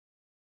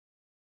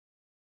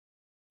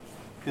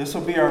This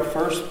will be our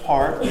first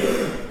part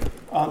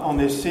on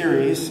this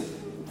series.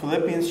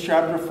 Philippians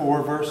chapter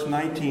 4, verse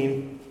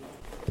 19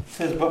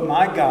 says, "But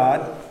my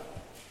God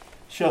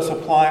shall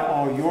supply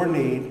all your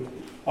need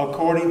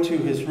according to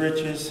his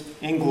riches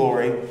in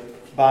glory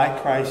by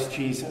Christ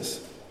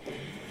Jesus."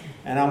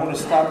 And I want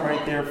to stop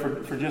right there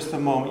for just a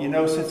moment. You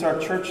know, since our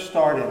church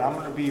started, I'm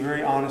going to be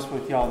very honest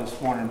with y'all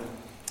this morning.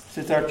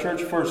 Since our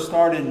church first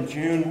started in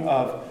June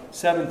of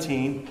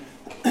 17,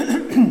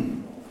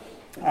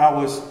 I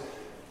was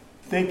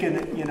thinking,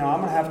 I'm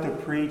going to have to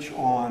preach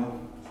on,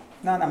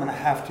 not I'm going to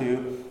have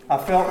to, I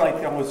felt like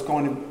I was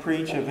going to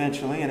preach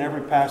eventually, and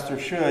every pastor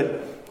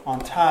should, on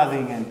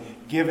tithing and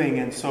giving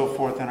and so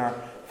forth, and our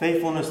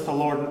faithfulness to the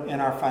Lord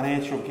in our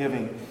financial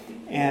giving.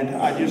 And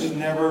I just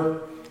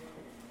never,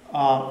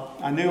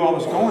 I knew I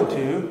was going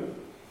to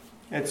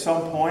at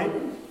some point,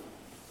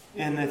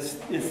 and it's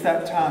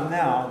that time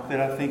now that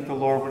I think the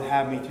Lord would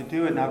have me to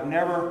do it. And I've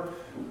never,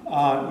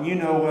 you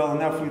know well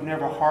enough, we've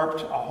never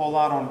harped a whole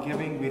lot on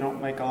giving. We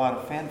don't make a lot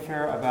of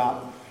fanfare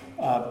about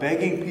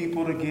begging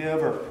people to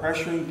give or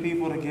pressuring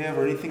people to give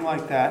or anything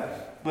like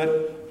that.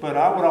 But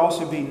I would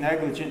also be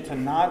negligent to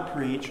not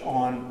preach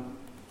on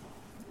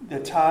the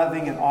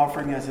tithing and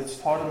offering as it's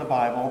taught in the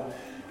Bible,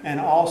 and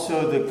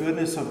also the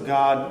goodness of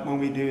God when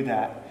we do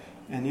that.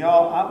 And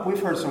y'all, we've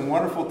heard some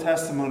wonderful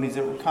testimonies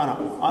that were kind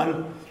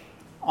of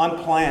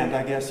unplanned,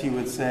 I guess you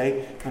would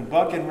say, when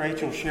Buck and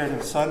Rachel shared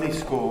in Sunday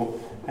school,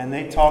 and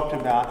they talked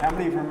about, how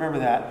many of you remember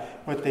that,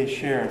 what they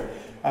shared,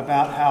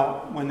 about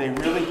how when they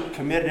really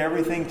committed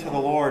everything to the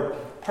Lord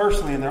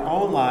personally in their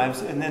own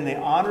lives, and then they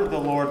honored the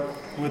Lord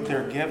with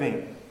their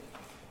giving,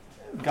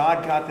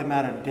 God got them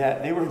out of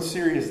debt. They were in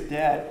serious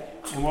debt.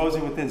 And what was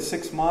it, within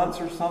 6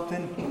 months or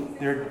something?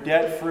 They're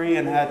debt-free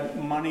and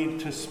had money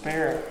to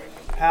spare.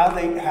 How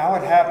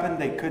it happened,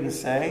 they couldn't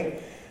say.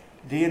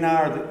 Dee and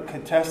I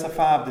could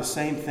testify of the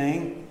same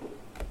thing.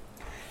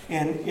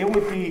 And it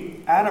would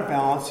be out of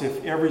balance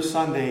if every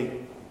Sunday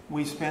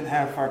we spent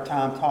half our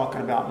time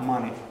talking about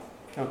money.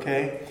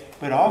 Okay?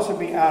 But also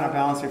be out of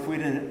balance if we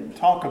didn't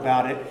talk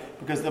about it,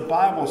 because the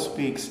Bible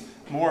speaks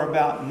more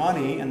about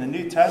money in the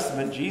New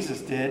Testament,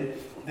 Jesus did,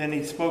 than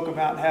he spoke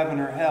about heaven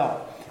or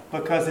hell.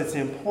 Because it's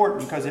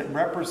important, because it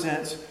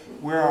represents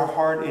where our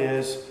heart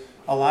is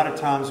a lot of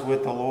times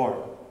with the Lord.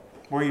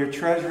 Where your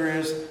treasure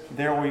is,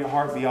 there will your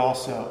heart be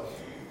also.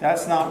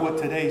 That's not what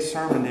today's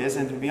sermon is.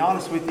 And to be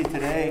honest with you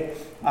today,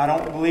 I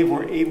don't believe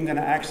we're even going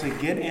to actually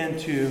get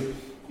into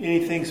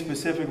anything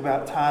specific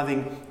about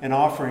tithing and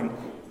offering.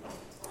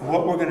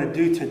 What we're going to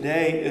do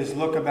today is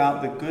look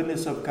about the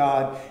goodness of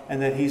God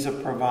and that he's a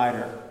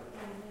provider.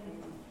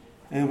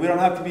 And we don't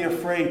have to be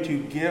afraid to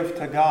give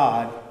to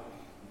God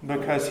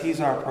because he's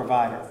our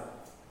provider.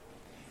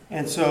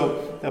 And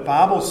so the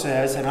Bible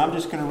says, and I'm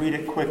just going to read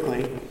it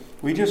quickly.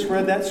 We just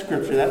read that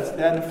scripture. That's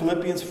in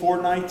Philippians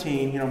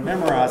 4:19.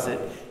 Memorize it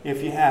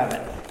if you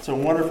haven't. It's a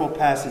wonderful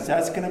passage.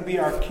 That's going to be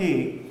our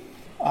key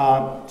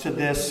to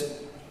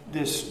this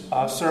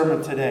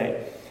sermon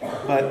today.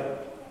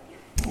 But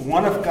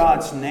one of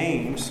God's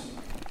names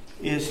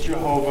is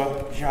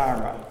Jehovah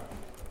Jireh.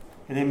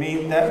 And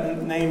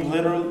that name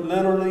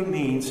literally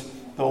means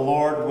the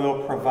Lord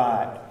will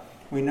provide.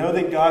 We know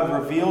that God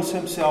reveals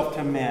himself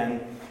to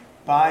men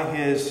by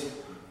his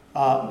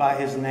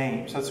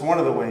name. So that's one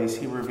of the ways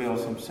he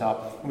reveals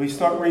himself. We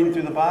start reading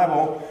through the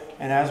Bible,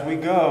 and as we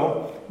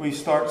go, we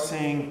start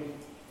seeing,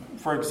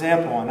 for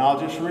example, and I'll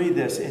just read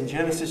this. In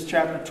Genesis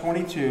chapter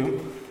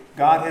 22,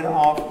 God had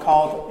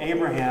called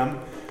Abraham,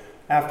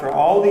 after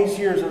all these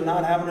years of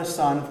not having a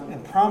son,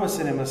 and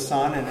promising him a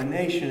son and a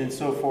nation and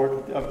so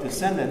forth of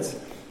descendants.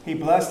 He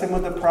blessed him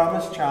with a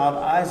promised child,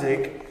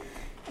 Isaac.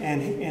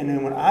 And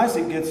then when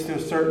Isaac gets to a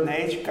certain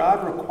age,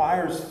 God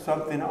requires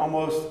something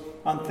almost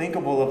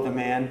unthinkable of the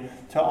man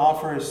to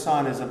offer his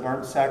son as a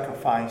burnt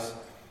sacrifice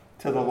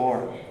to the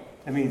Lord.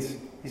 That means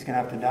he's going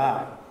to have to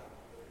die.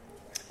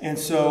 And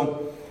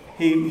so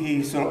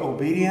he's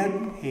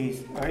obedient.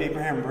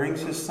 Abraham brings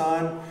his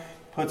son,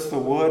 puts the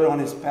wood on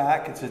his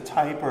back. It's a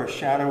type or a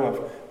shadow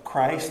of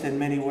Christ in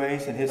many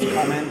ways and his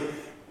coming.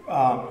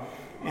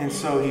 And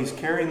so he's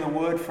carrying the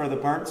wood for the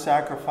burnt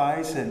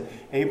sacrifice. And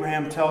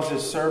Abraham tells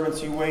his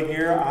servants, "You wait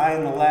here, I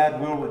and the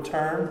lad will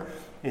return."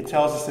 It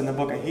tells us in the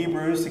book of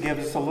Hebrews, to give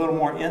us a little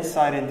more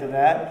insight into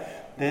that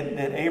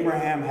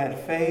Abraham had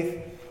faith.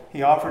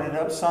 He offered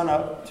his son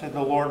up to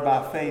the Lord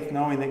by faith,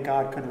 knowing that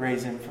God could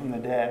raise him from the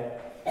dead.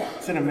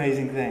 It's an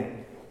amazing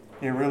thing.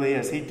 It really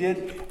is. He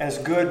did as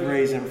good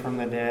raise him from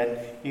the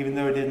dead, even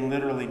though he didn't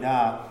literally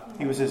die.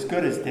 He was as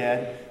good as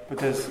dead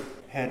because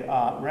had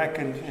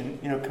reckoned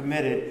and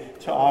committed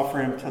to offer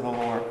him to the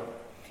Lord.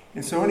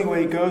 And so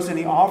anyway, he goes and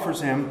he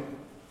offers him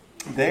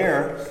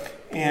there,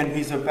 and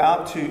he's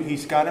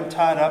got him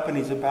tied up, and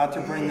he's about to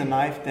bring the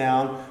knife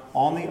down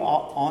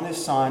on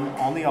his son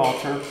on the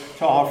altar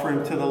to offer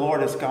him to the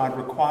Lord as God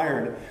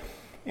required.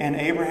 And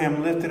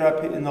Abraham lifted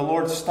up, and the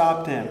Lord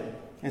stopped him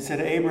and said,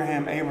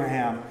 "Abraham,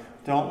 Abraham,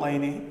 don't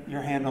lay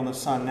your hand on the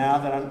son. Now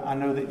that I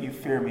know that you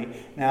fear me,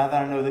 now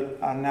that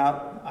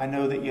I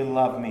know that you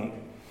love me."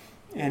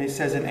 And it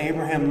says, and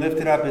Abraham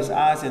lifted up his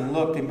eyes and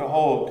looked, and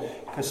behold,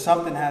 because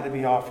something had to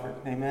be offered.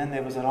 Amen.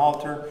 There was an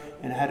altar,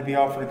 and it had to be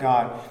offered to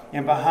God.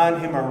 And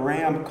behind him a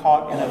ram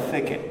caught in a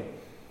thicket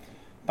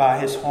by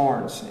his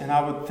horns. And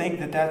I would think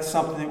that that's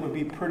something that would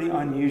be pretty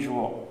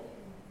unusual.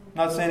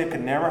 I'm not saying it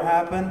could never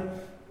happen,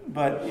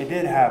 but it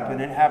did happen.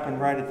 It happened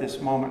right at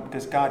this moment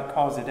because God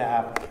caused it to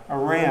happen. A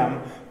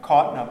ram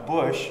caught in a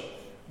bush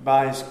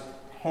by his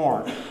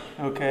horn,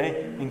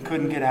 okay, and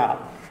couldn't get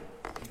out.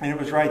 And it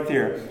was right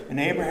there. And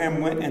Abraham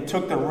went and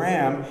took the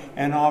ram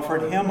and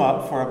offered him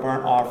up for a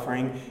burnt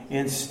offering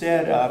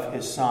instead of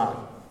his son.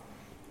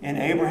 And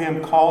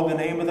Abraham called the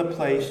name of the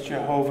place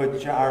Jehovah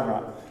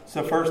Jireh. It's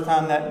the first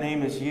time that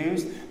name is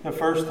used, the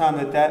first time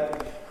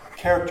that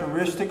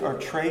characteristic or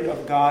trait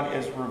of God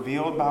is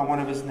revealed by one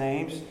of his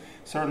names.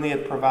 Certainly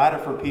had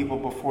provided for people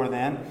before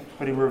then,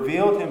 but he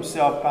revealed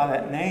himself by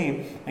that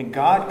name, and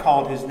God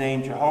called his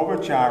name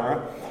Jehovah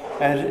Jireh,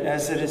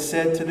 as it is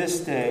said to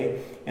this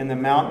day, in the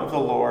mount of the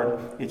Lord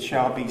it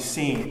shall be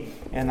seen.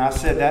 And I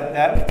said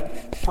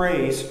that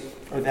phrase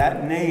or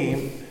that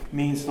name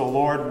means the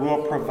Lord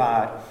will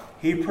provide.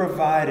 He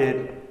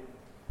provided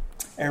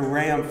a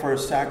ram for a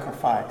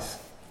sacrifice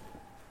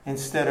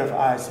instead of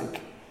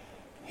Isaac.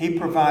 He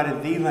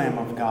provided the Lamb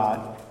of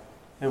God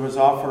that was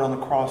offered on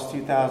the cross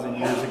 2,000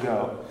 years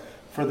ago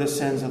for the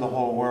sins of the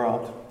whole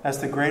world. That's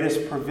the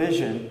greatest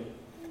provision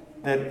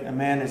that a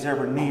man has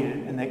ever needed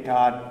and that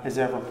God has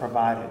ever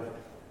provided.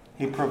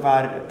 He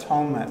provided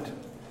atonement,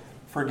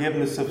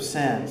 forgiveness of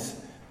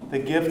sins, the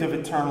gift of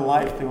eternal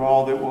life for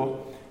all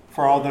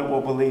that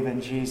will believe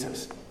in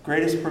Jesus.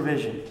 Greatest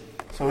provision.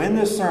 So in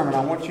this sermon,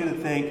 I want you to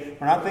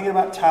think, we're not thinking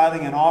about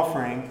tithing and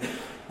offering,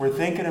 we're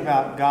thinking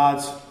about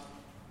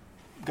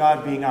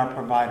God being our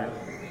provider.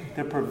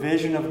 The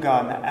provision of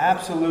God, the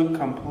absolute,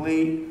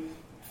 complete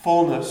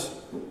fullness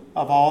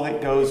of all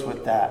that goes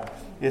with that.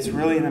 It's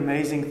really an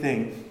amazing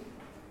thing.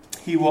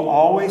 He will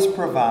always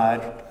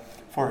provide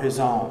for his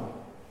own.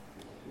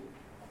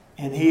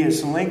 And he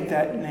has linked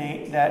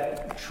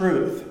that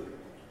truth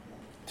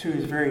to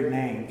his very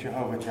name,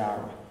 Jehovah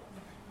Jireh.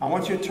 I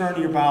want you to turn to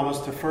your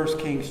Bibles to 1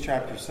 Kings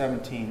chapter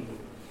 17.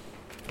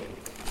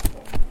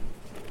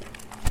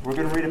 We're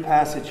going to read a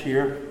passage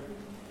here.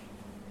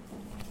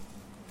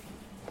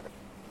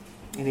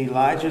 In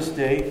Elijah's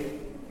day,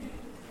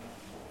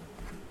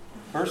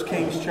 1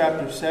 Kings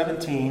chapter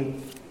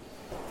 17,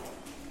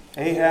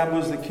 Ahab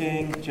was the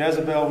king,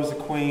 Jezebel was the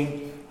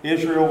queen,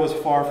 Israel was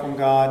far from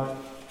God,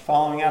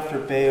 following after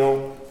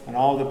Baal and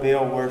all the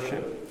Baal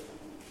worship.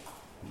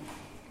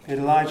 But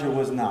Elijah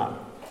was not.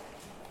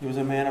 He was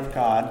a man of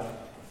God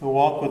who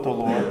walked with the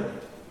Lord.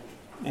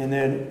 And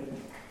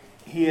then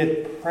he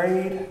had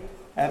prayed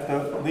at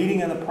the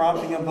leading and the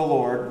prompting of the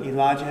Lord.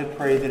 Elijah had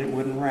prayed that it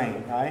wouldn't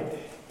rain, right?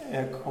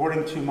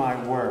 According to my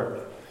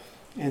word.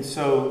 And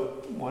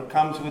so what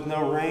comes with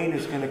no rain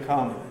is going to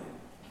come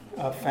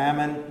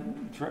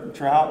famine,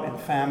 drought and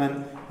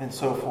famine, and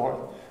so forth.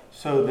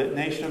 So the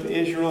nation of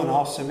Israel and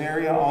all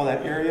Samaria, all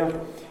that area,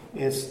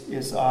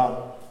 is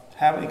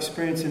having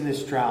experience in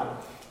this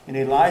drought. And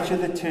Elijah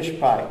the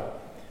Tishbite,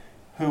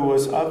 who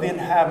was of the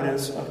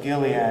inhabitants of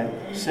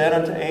Gilead, said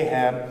unto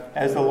Ahab,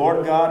 As the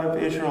Lord God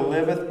of Israel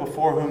liveth,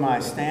 before whom I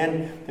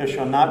stand, there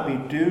shall not be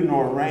dew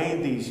nor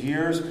rain these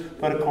years,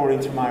 but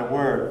according to my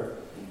word.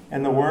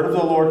 And the word of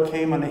the Lord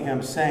came unto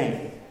him,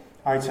 saying,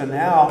 all right, so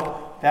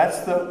now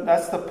that's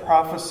the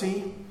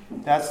prophecy,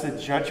 that's the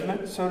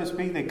judgment, so to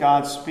speak, that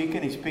God's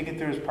speaking. He's speaking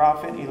through his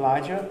prophet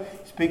Elijah.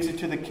 He speaks it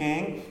to the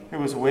king who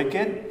was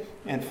wicked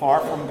and far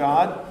from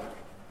God.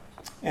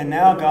 And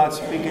now God's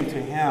speaking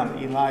to him,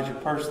 Elijah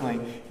personally.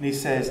 And he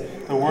says,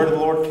 the word of the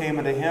Lord came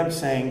unto him,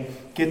 saying,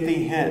 Get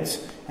thee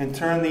hence, and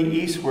turn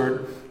thee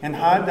eastward, and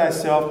hide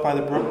thyself by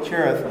the brook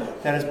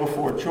Cherith that is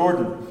before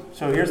Jordan.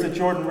 So here's the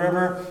Jordan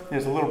River.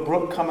 There's a little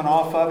brook coming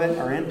off of it,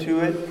 or into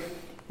it.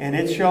 And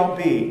it shall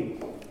be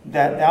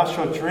that thou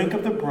shalt drink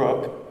of the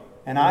brook,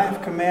 and I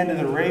have commanded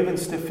the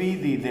ravens to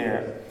feed thee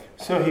there.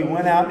 So he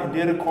went out and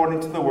did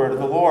according to the word of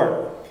the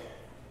Lord.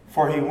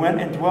 For he went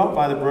and dwelt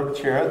by the brook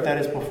Cherith that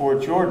is before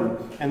Jordan.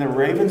 And the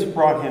ravens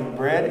brought him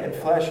bread and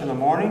flesh in the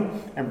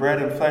morning, and bread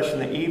and flesh in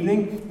the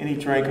evening, and he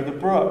drank of the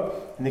brook.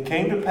 And it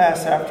came to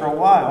pass after a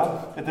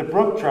while that the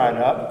brook dried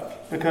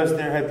up, because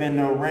there had been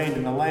no rain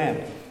in the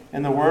land.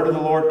 And the word of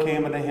the Lord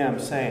came unto him,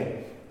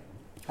 saying,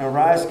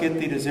 Arise, get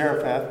thee to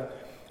Zarephath,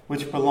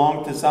 which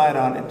belonged to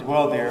Zidon, and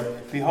dwell there.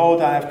 Behold,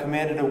 I have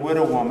commanded a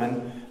widow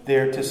woman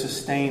there to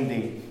sustain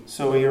thee.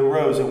 So he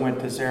arose and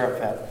went to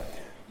Zarephath.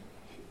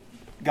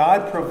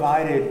 God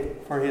provided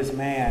for his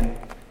man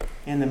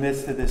in the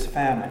midst of this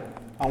famine.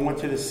 I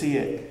want you to see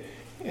it.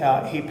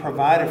 He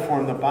provided for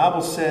him. The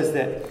Bible says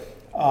that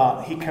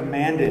he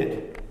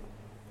commanded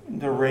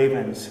the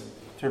ravens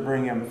to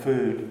bring him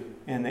food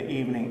in the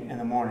evening and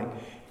the morning.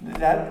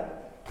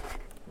 That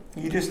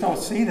you just don't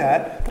see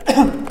that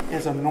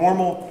as a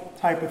normal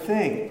type of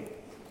thing.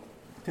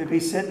 To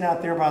be sitting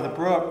out there by the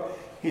brook,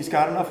 he's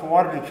got enough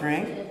water to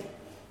drink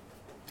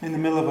in the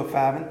middle of a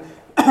famine,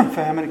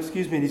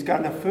 and he's got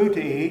enough food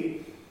to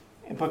eat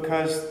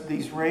because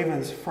these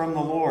ravens from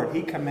the Lord,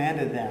 he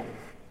commanded them.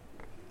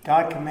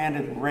 God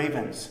commanded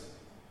ravens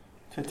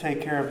to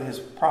take care of his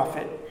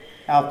prophet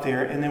out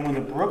there. And then when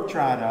the brook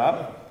dried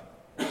up,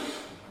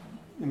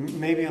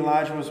 maybe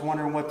Elijah was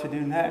wondering what to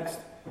do next.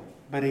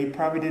 But he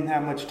probably didn't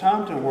have much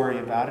time to worry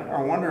about it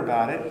or wonder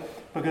about it,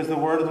 because the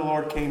word of the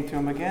Lord came to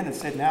him again and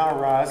said, now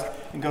arise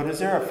and go to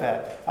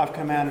Zarephath. I've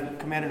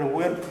commanded a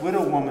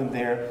widow woman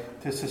there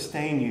to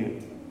sustain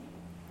you.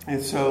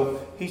 And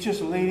so he's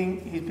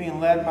being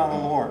led by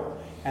the Lord.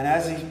 And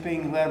as he's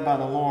being led by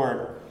the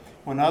Lord,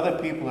 when other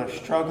people are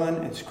struggling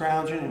and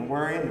scrounging and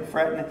worrying and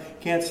fretting,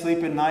 can't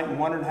sleep at night and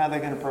wondering how they're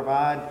going to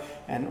provide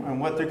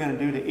and what they're going to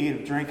do to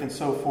eat or drink and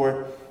so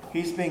forth,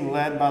 he's being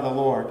led by the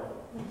Lord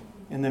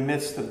in the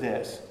midst of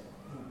this.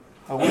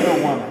 A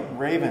widow woman,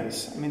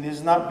 ravens. I mean,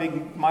 these are not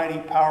big, mighty,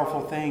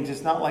 powerful things.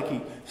 It's not like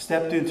he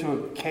stepped into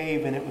a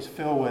cave and it was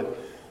filled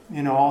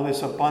with, all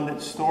this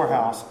abundant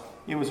storehouse.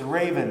 It was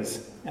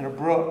ravens and a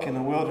brook in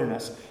the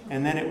wilderness.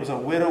 And then it was a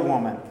widow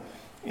woman.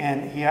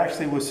 And he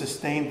actually was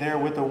sustained there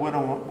with the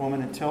widow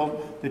woman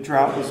until the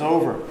drought was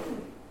over.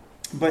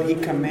 But he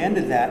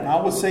commanded that. And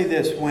I will say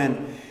this,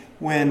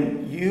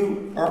 when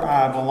you or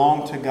I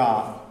belong to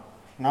God,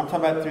 and I'm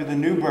talking about through the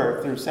new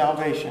birth, through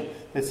salvation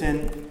that's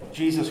in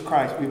Jesus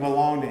Christ, we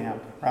belong to him,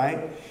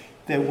 right?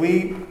 That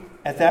we,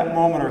 at that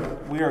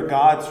moment, we are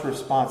God's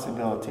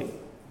responsibility.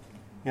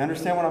 You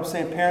understand what I'm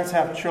saying? Parents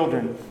have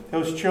children.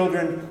 Those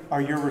children are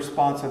your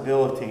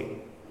responsibility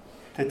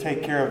to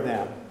take care of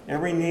them.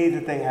 Every need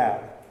that they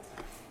have.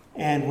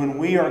 And when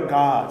we are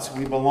God's,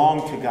 we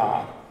belong to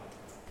God.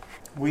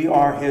 We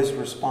are his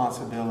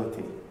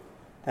responsibility.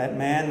 That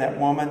man, that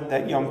woman,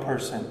 that young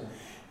person.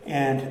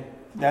 And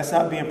that's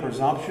not being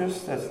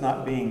presumptuous. That's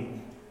not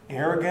being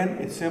arrogant.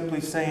 It's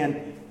simply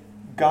saying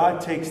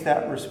God takes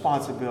that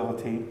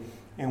responsibility,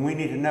 and we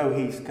need to know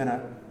he's going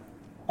to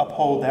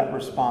uphold that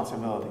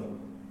responsibility.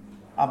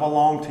 I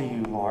belong to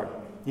you, Lord.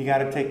 You got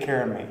to take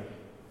care of me.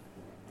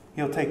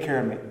 He'll take care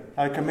of me.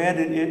 I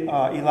commanded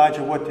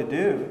Elijah what to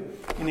do,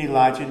 and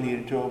Elijah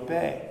needed to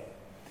obey.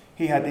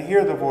 He had to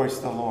hear the voice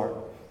of the Lord.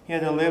 He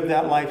had to live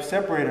that life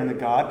separated unto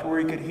God to where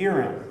he could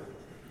hear him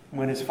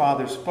when his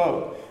father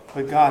spoke.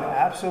 But God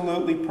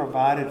absolutely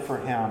provided for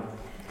him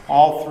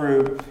all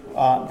through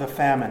the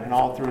famine and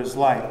all through his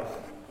life.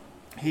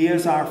 He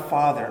is our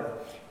Father,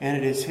 and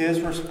it is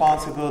his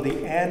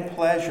responsibility and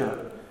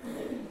pleasure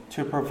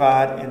to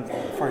provide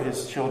for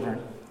his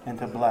children and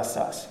to bless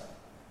us.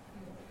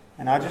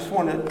 And I just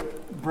want to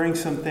bring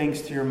some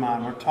things to your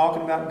mind. We're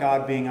talking about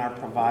God being our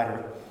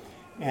provider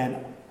and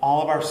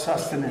all of our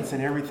sustenance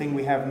and everything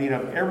we have need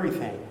of,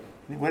 everything.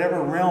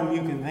 Whatever realm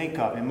you can think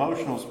of,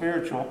 emotional,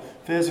 spiritual,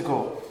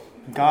 physical,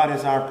 God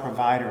is our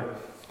provider.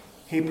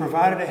 He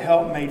provided a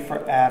helpmate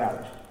for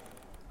Adam.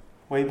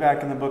 Way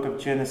back in the book of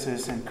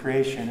Genesis and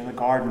creation in the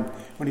garden,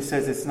 when he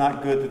says it's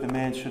not good that the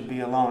man should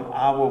be alone,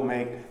 I will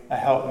make a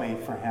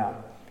helpmate for him.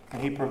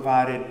 And he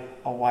provided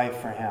a wife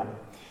for him.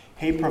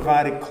 He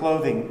provided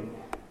clothing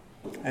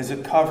as a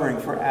covering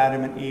for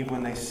Adam and Eve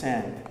when they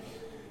sinned.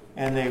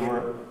 And they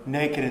were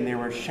naked and they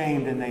were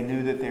ashamed and they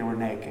knew that they were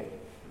naked.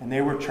 And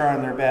they were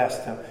trying their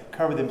best to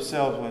cover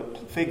themselves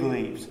with fig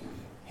leaves.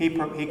 He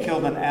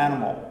killed an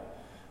animal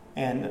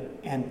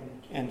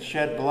and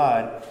shed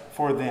blood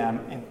for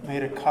them and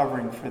made a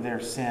covering for their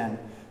sin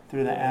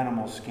through the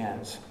animal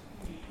skins.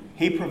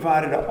 He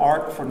provided an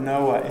ark for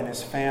Noah and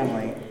his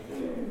family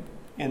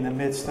in the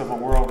midst of a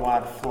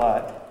worldwide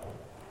flood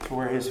to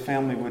where his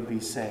family would be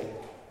saved.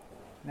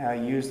 Now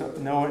he used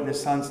Noah and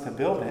his sons to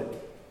build it,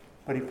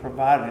 but he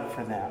provided it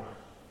for them.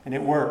 And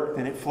it worked,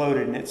 and it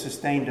floated, and it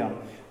sustained them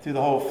through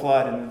the whole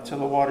flood and until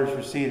the waters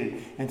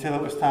receded, until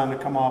it was time to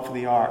come off of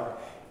the ark.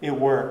 It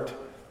worked.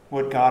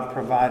 What God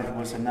provided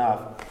was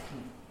enough.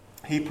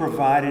 He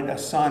provided a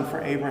son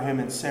for Abraham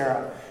and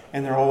Sarah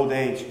in their old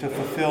age to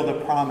fulfill the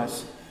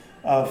promise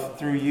of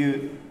through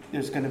you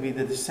there's going to be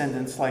the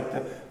descendants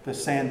like the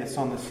sand that's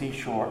on the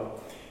seashore.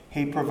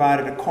 He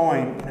provided a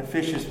coin in a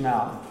fish's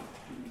mouth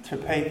to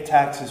pay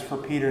taxes for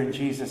Peter and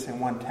Jesus in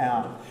one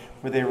town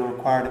where they were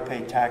required to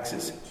pay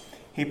taxes.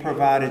 He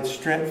provided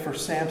strength for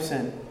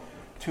Samson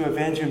to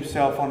avenge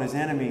himself on his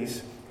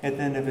enemies at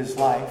the end of his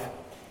life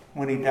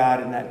when he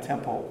died in that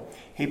temple.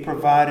 He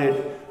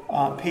provided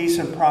peace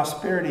and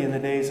prosperity in the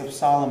days of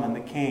Solomon the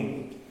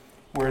king,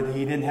 where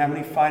he didn't have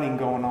any fighting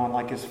going on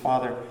like his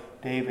father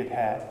David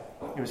had.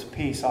 There was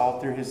peace all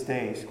through his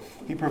days.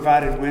 He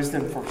provided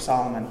wisdom for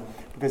Solomon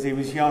because he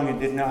was young and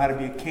didn't know how to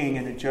be a king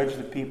and to judge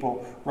the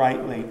people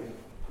rightly.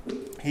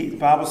 The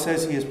Bible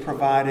says he has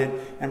provided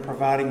and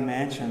providing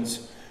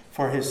mansions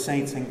for his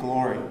saints in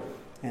glory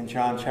in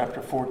John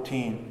chapter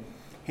 14.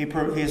 He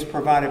has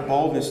provided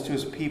boldness to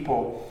his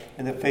people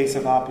in the face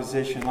of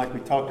opposition, like we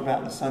talked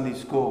about in Sunday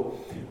school,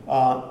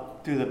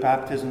 through the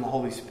baptism of the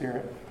Holy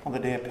Spirit on the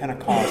day of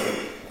Pentecost.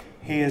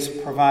 He has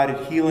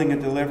provided healing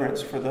and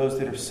deliverance for those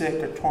that are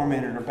sick or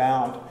tormented or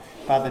bound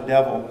by the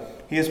devil.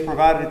 He has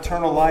provided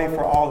eternal life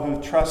for all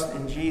who trust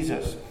in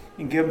Jesus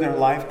and give their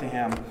life to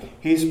him.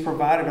 He's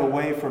provided a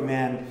way for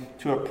men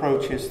to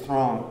approach his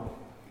throne.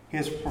 He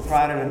has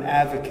provided an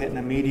advocate and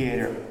a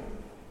mediator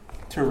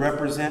to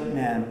represent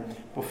men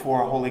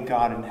before a holy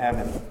God in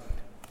heaven.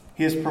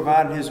 He has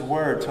provided His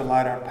Word to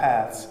light our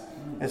paths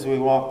as we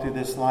walk through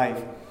this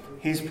life.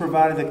 He's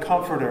provided the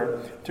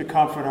Comforter to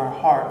comfort our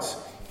hearts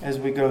as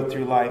we go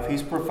through life.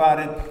 He's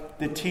provided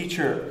the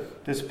Teacher,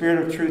 the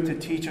Spirit of truth, to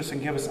teach us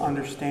and give us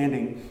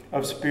understanding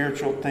of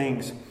spiritual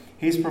things.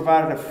 He's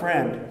provided a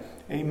friend,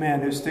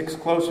 amen, who sticks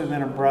closer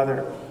than a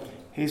brother.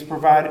 He's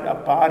provided a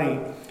body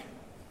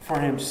for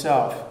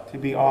Himself to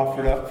be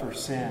offered up for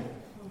sin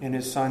in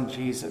His Son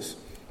Jesus.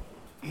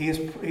 He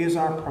is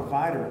our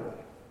provider.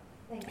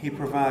 He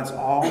provides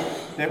all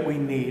that we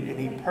need, and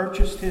He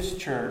purchased His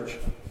church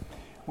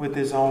with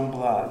His own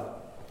blood.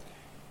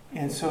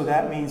 And so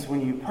that means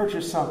when you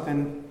purchase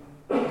something,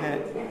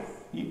 that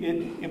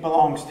it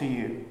belongs to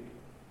you.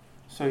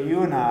 So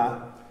you and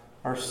I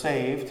are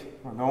saved.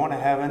 We're going to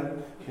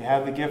heaven. We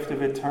have the gift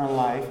of eternal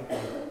life.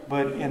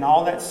 But in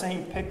all that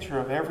same picture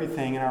of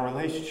everything in our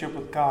relationship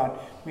with God,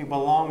 we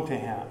belong to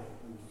Him.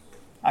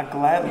 I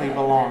gladly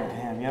belong to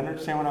Him. You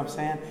understand what I'm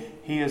saying?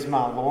 He is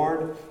my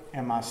Lord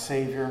and my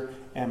Savior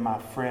and my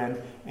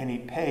friend. And He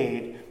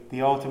paid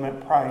the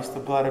ultimate price, the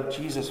blood of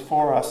Jesus,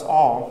 for us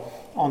all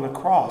on the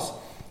cross.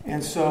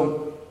 And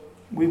so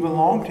we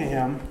belong to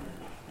Him.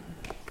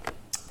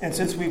 And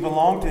since we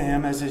belong to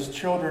Him as His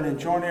children and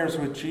joint heirs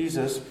with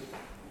Jesus,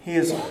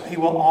 He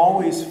will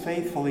always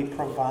faithfully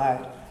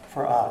provide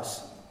for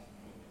us.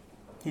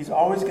 He's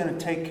always going to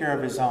take care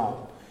of His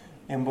own.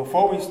 And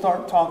before we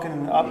start talking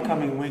in the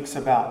upcoming weeks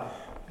about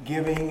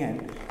giving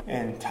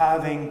and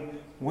tithing,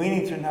 we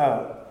need to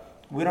know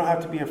we don't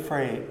have to be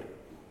afraid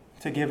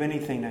to give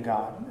anything to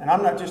God. And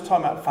I'm not just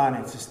talking about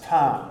finances,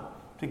 time.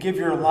 To give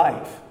your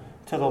life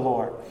to the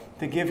Lord.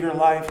 To give your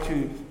life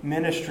to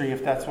ministry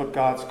if that's what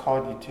God's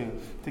called you to.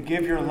 To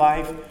give your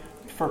life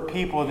for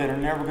people that are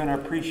never going to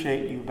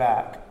appreciate you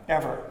back,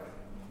 ever.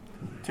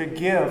 To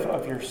give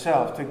of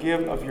yourself, to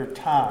give of your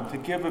time, to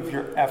give of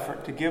your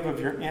effort, to give of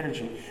your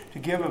energy, to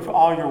give of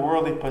all your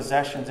worldly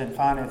possessions and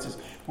finances.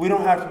 We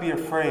don't have to be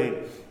afraid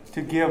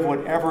to give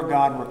whatever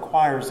God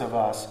requires of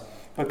us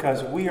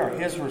because we are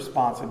His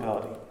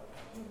responsibility.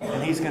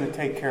 And He's going to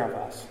take care of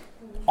us.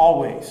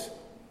 Always.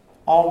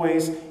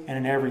 Always and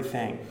in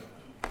everything.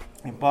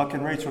 And Buck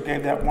and Rachel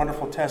gave that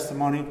wonderful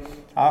testimony.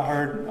 I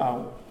heard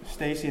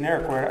Stacy and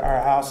Eric were at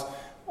our house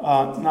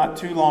not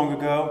too long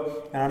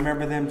ago, and I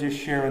remember them just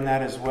sharing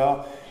that as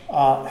well,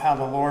 how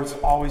the Lord's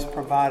always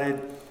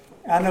provided.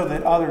 I know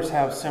that others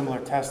have similar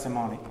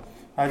testimony.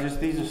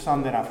 These are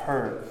some that I've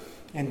heard.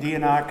 And Dee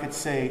and I could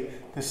say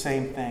the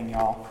same thing,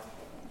 y'all.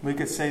 We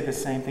could say the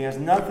same thing. It has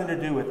nothing to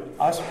do with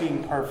us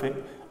being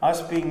perfect,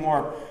 us being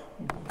more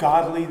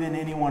godly than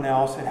anyone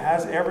else. It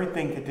has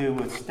everything to do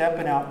with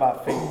stepping out by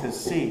faith to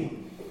see,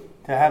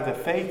 to have the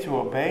faith to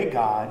obey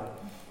God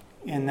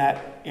in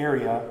that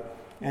area,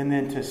 and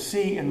then to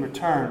see in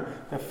return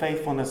the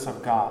faithfulness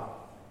of God.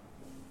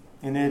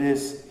 And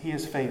He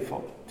is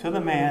faithful to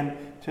the man,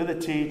 to the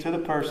T, to the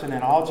person,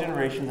 in all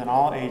generations and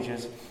all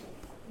ages.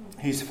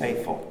 He's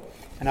faithful.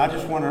 And I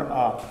just want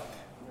to,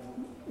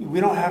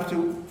 we don't have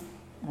to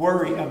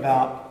worry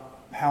about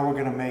how we're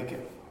going to make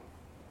it.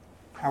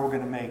 How we're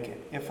going to make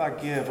it. If I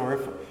give, or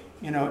if,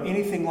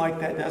 anything like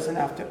that doesn't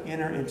have to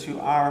enter into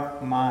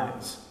our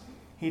minds.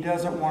 He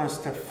doesn't want us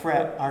to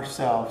fret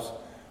ourselves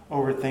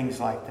over things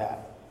like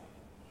that.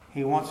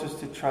 He wants us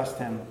to trust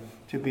Him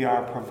to be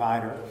our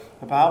provider.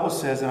 The Bible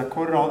says, and I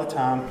quote it all the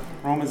time,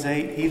 Romans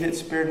 8, He that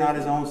spared not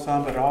His own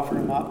Son, but offered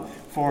Him up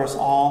for us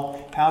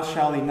all, how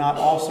shall He not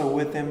also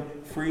with Him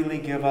freely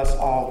give us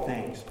all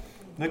things?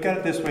 Look at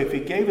it this way. If He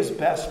gave His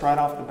best right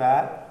off the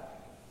bat,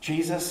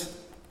 Jesus,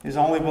 His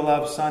only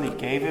beloved Son, He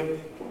gave Him.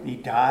 He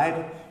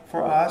died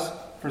for us,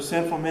 for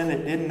sinful men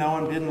that didn't know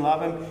Him, didn't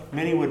love Him.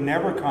 Many would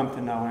never come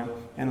to know Him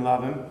and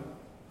love Him.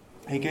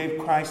 He gave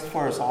Christ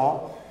for us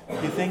all.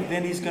 You think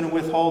then He's going to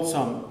withhold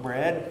some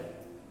bread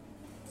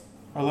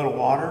or a little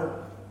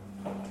water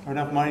or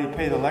enough money to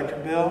pay the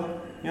electric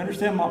bill? You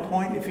understand my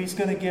point? If He's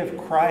going to give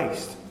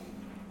Christ,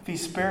 if He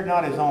spared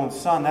not His own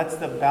Son, that's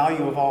the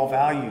value of all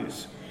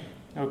values.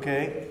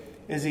 Okay?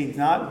 Is He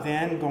not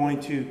then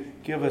going to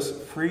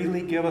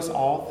freely give us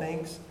all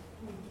things?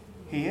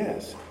 He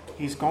is.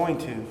 He's going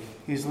to.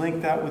 He's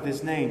linked that with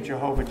His name,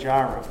 Jehovah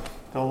Jireh,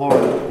 the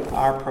Lord,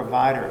 our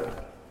provider.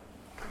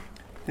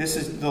 This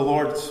is the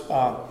Lord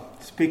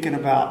speaking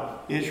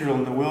about Israel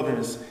in the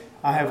wilderness.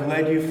 I have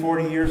led you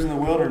 40 years in the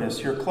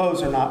wilderness. Your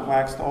clothes are not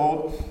waxed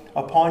old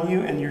upon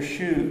you, and your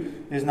shoe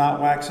is not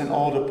waxing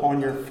old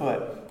upon your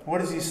foot.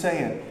 What is He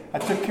saying? I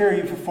took care of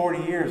you for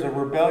 40 years, a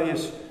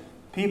rebellious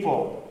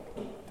people.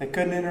 They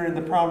couldn't enter in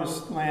the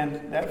promised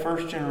land, that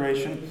first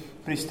generation,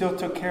 but He still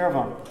took care of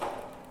them.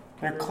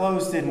 Their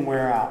clothes didn't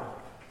wear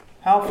out.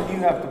 How often do you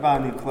have to buy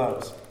new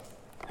clothes?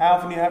 How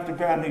often do you have to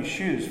buy new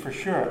shoes? For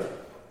sure.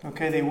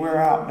 Okay, they wear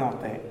out,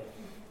 don't they?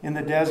 In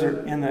the desert,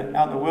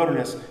 out in the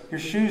wilderness, your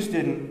shoes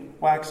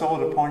didn't wax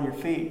old upon your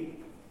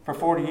feet for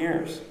 40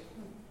 years.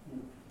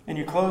 And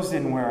your clothes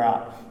didn't wear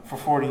out for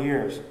 40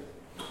 years.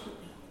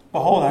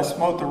 Behold, I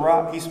smote the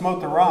rock. He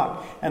smote the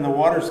rock, and the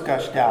waters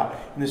gushed out,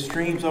 and the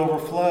streams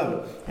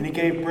overflowed. And He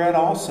gave bread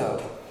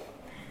also.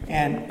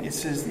 And it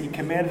says, He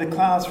commanded the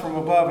clouds from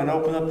above and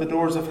opened up the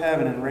doors of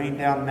heaven and rained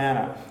down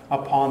manna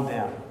upon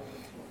them.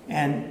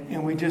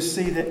 And we just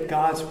see that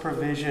God's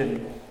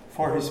provision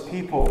for His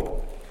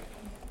people.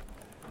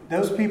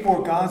 Those people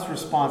were God's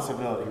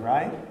responsibility,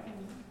 right?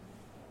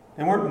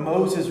 They weren't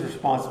Moses'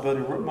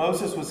 responsibility.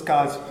 Moses was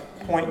God's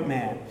point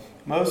man.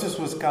 Moses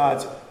was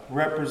God's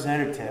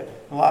representative.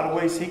 In a lot of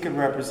ways, he could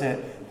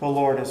represent the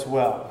Lord as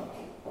well.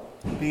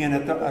 Being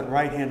at the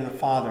right hand of the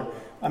Father.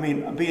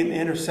 Being an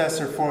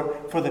intercessor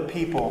for the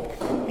people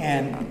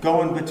and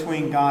going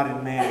between God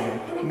and man,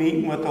 and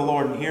meeting with the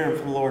Lord and hearing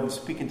from the Lord and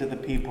speaking to the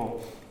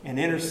people and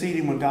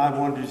interceding when God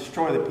wanted to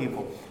destroy the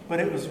people. But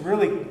it was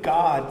really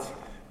God's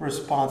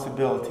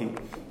responsibility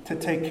to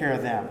take care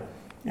of them.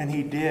 And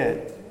He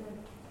did.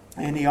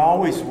 And He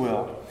always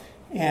will.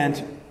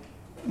 And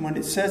when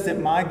it says that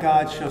my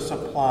God shall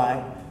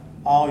supply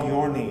all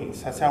your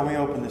needs, that's how we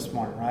open this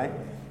morning, right?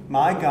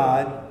 My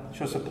God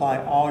shall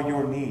supply all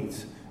your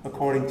needs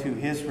according to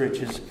His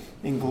riches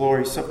in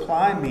glory.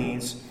 Supply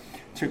means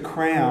to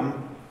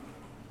cram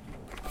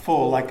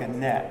full like a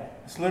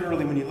net. It's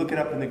literally when you look it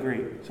up in the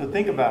Greek. So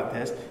think about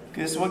this.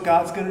 This is what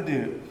God's going to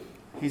do.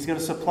 He's going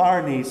to supply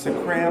our needs to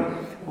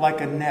cram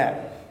like a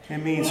net. It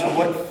means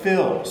what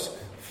fills,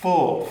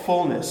 full,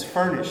 fullness,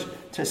 furnish,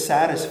 to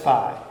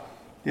satisfy.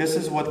 This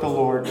is what the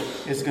Lord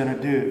is going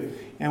to do.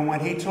 And when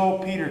He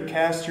told Peter,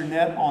 cast your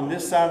net on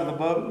this side of the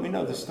boat, we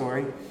know the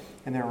story.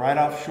 And they're right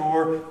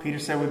offshore. Peter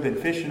said, we've been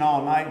fishing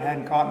all night and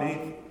hadn't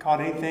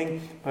caught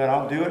anything, but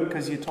I'll do it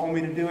because you told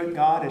me to do it,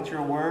 God, at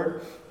your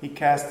word. He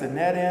cast the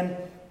net in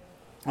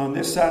on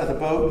this side of the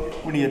boat.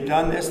 When he had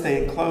done this,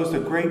 they enclosed a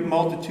great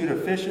multitude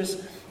of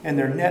fishes, and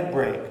their net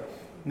brake.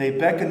 And they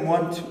beckoned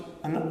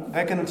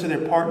unto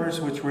their partners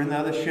which were in the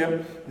other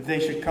ship, that they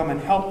should come and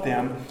help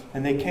them.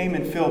 And they came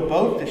and filled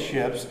both the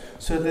ships,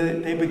 so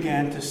that they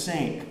began to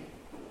sink.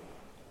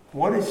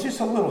 It's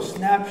just a little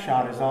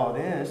snapshot is all it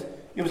is.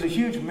 It was a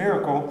huge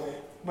miracle,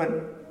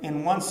 but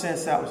in one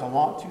sense that was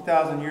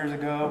 2,000 years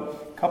ago.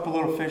 A couple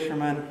little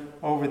fishermen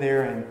over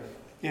there in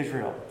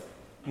Israel,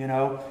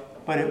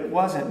 But it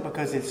wasn't,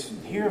 because it's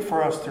here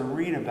for us to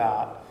read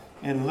about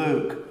in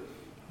Luke,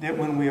 that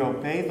when we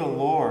obey the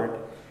Lord,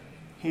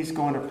 He's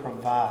going to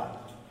provide.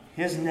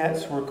 His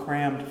nets were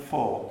crammed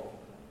full.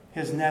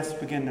 His nets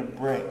began to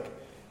break.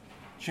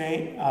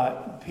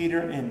 Peter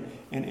and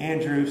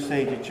Andrew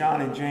say to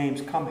John and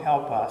James, come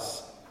help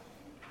us.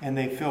 And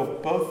they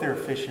filled both their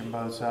fishing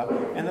boats up,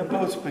 and the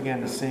boats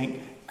began to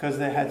sink because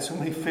they had so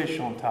many fish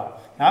on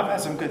top. Now, I've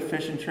had some good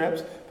fishing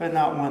trips, but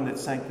not one that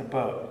sank the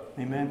boat.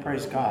 Amen?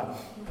 Praise God.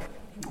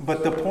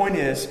 But the point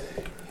is,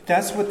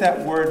 that's what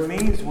that word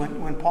means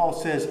when Paul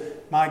says,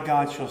 my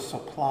God shall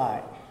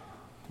supply.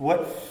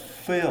 What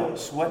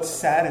fills, what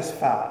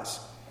satisfies,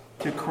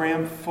 to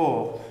cram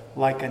full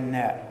like a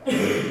net.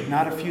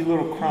 Not a few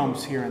little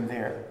crumbs here and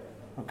there.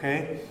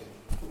 Okay?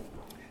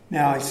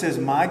 Now, he says,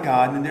 my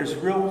God, and there's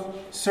real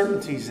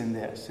certainties in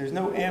this. There's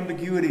no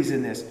ambiguities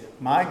in this.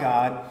 My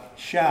God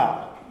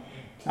shall,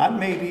 not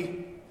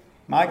maybe,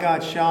 my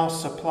God shall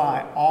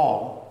supply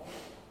all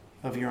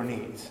of your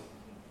needs.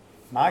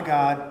 My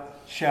God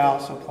shall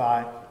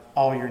supply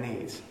all your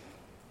needs.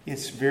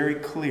 It's very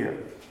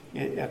clear,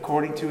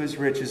 according to His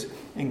riches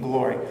in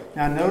glory.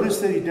 Now, notice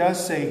that he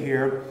does say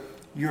here,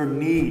 your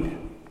need,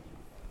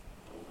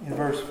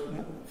 in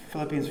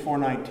Philippians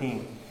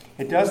 4:19.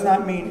 It does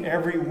not mean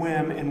every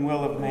whim and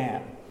will of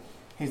man.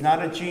 He's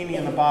not a genie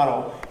in the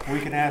bottle. We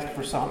can ask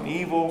for something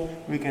evil.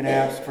 We can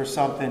ask for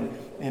something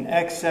in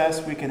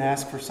excess. We can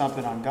ask for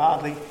something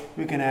ungodly.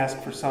 We can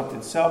ask for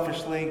something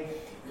selfishly.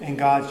 And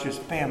God's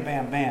just bam,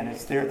 bam, bam.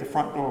 It's there at the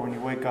front door when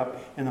you wake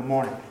up in the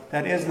morning.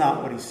 That is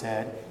not what He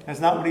said. That's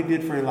not what He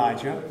did for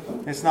Elijah.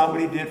 It's not what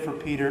He did for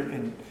Peter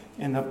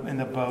in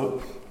the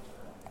boat.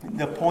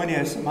 The point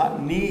is,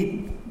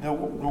 need. The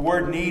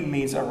word need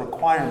means a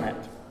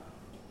requirement,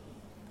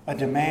 a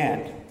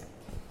demand,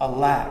 a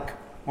lack,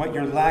 what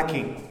you're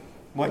lacking,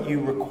 what you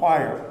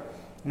require,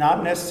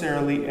 not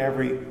necessarily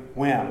every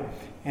whim.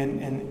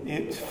 And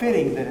it's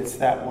fitting that it's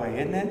that way,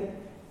 isn't it?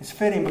 It's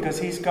fitting because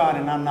He's God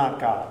and I'm not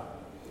God.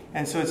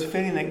 And so it's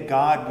fitting that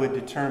God would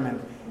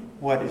determine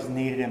what is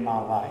needed in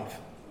my life.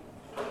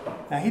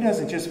 Now, He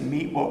doesn't just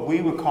meet what we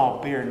would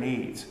call bare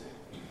needs.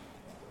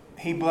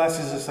 He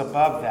blesses us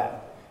above that.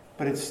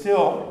 But it's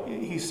still,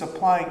 He's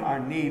supplying our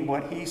need,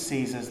 what He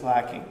sees as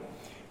lacking,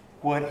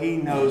 what He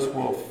knows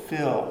will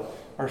fill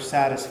or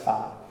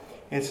satisfy.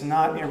 It's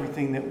not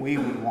everything that we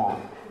would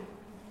want.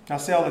 I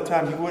say all the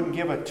time, you wouldn't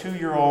give a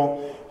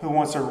 2-year-old who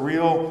wants a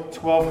real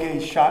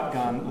 12-gauge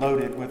shotgun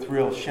loaded with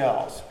real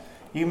shells.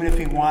 Even if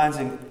he whines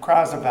and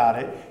cries about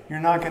it, you're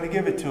not going to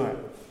give it to him.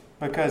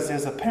 Because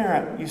as a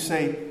parent, you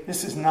say,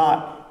 this is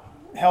not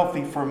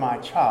healthy for my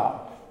child.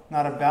 I'm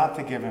not about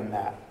to give him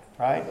that,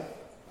 right?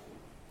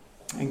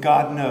 And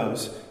God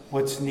knows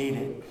what's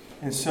needed.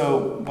 And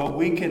so, but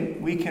we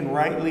can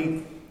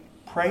rightly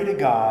pray to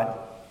God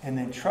and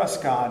then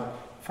trust God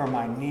for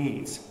my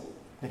needs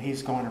that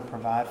He's going to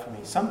provide for me.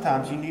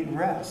 Sometimes you need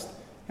rest.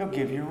 He'll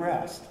give you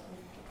rest.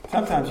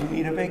 Sometimes you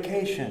need a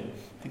vacation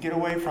to get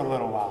away for a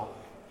little while.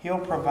 He'll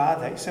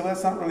provide that. You say, well,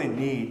 that's not really a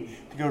need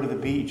to go to the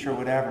beach or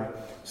whatever.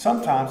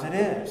 Sometimes it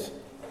is.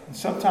 And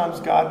sometimes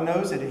God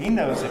knows it. He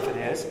knows if it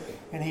is.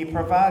 And He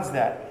provides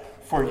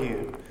that for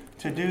you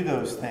to do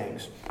those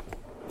things.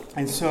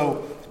 And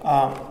so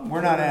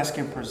we're not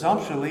asking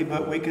presumptuously,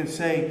 but we can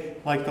say,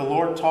 like the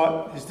Lord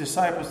taught His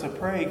disciples to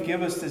pray,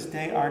 give us this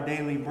day our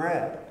daily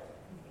bread.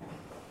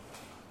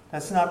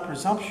 That's not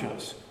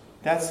presumptuous.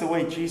 That's the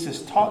way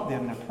Jesus taught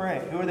them to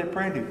pray. Who are they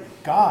praying to?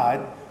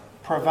 God,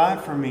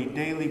 provide for me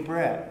daily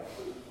bread.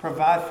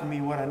 Provide for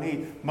me what I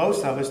need.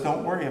 Most of us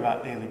don't worry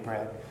about daily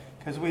bread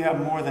because we have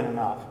more than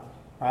enough,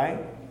 right?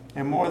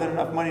 And more than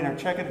enough money in our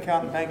checking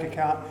account and bank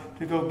account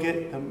to go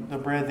get the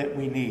bread that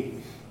we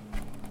need.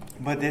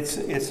 But it's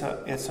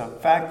a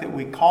fact that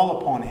we call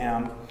upon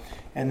Him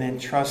and then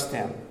trust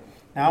Him.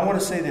 Now I want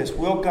to say this.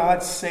 Will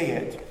God say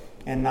it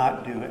and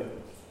not do it?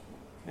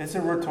 It's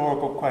a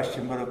rhetorical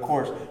question, but of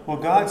course, will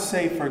God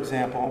say, for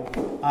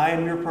example, I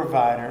am your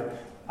provider,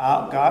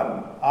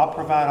 I'll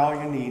provide all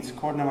your needs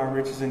according to my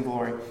riches and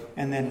glory,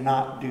 and then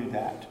not do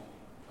that?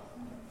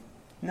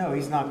 No,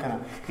 He's not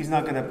gonna. He's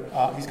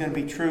gonna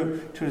be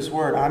true to His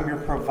word. I'm your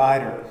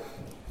provider.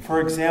 For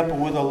example,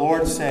 will the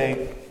Lord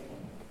say,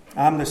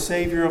 I'm the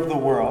Savior of the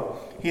world.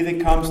 He that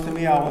comes to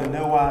me, I will in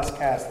no wise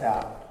cast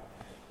out.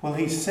 Will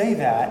He say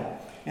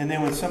that, and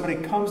then when somebody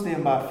comes to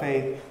Him by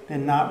faith,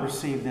 then not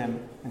receive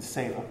them and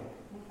save them?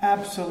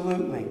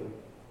 Absolutely.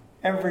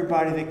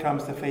 Everybody that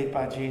comes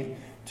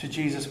to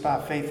Jesus by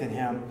faith in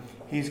Him,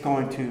 He's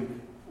going to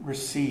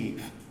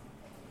receive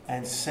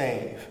and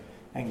save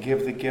and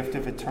give the gift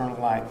of eternal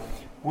life.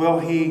 Will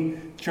He,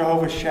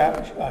 Jehovah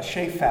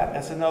Shaphat,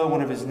 that's another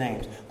one of His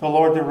names, the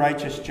Lord the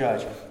righteous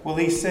judge, will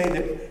He say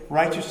that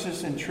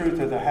righteousness and truth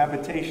are the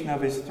habitation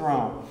of His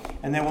throne?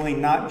 And then will He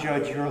not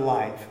judge your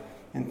life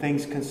and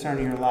things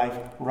concerning your life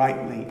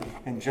rightly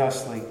and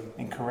justly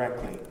and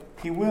correctly?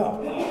 He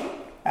will.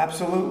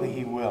 Absolutely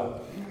He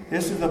will.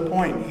 This is the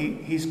point.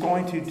 He's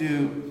going to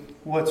do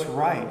what's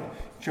right.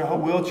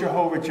 Will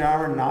Jehovah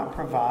Jireh not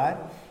provide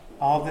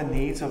all the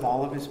needs of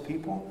all of His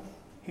people?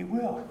 He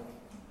will.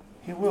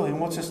 He will. He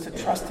wants us to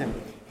trust Him.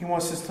 He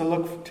wants us to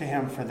look to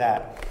Him for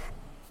that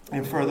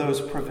and for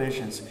those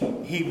provisions.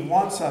 He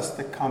wants us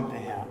to come to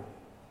Him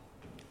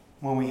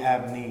when we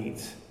have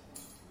needs.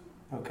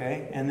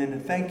 Okay? And then to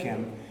thank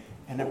Him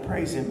and to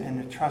praise Him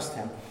and to trust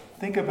Him.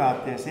 Think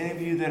about this. Any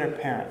of you that are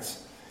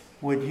parents,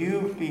 would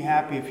you be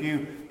happy if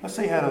you, let's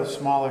say you had a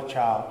smaller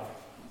child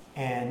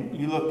and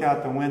you looked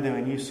out the window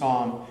and you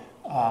saw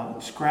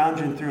him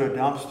scrounging through a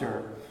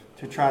dumpster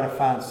to try to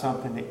find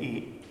something to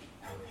eat?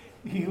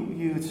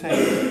 You would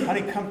say,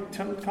 honey,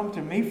 come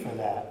to me for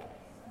that.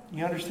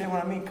 You understand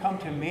what I mean? Come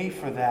to me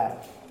for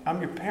that. I'm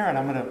your parent.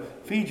 I'm going to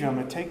feed you. I'm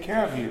going to take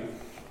care of you.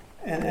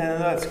 And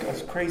that's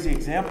a crazy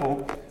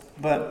example,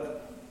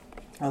 but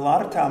a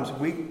lot of times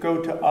we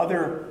go to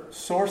other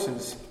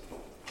sources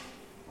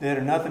that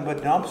are nothing but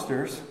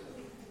dumpsters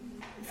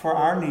for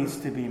our needs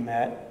to be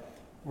met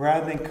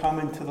rather than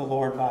coming to the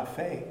Lord by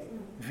faith.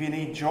 If you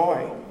need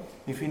joy,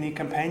 if you need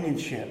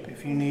companionship,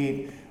 if you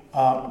need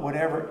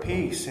whatever,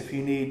 peace, if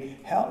you need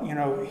help,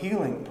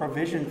 healing,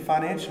 provision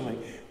financially,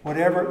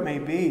 whatever it may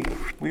be,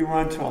 we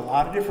run to a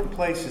lot of different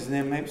places, and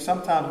then maybe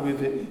sometimes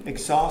we've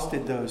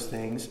exhausted those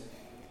things.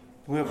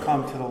 We'll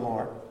come to the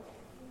Lord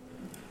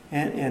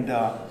and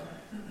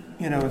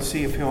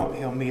see if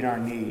He'll meet our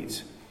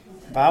needs.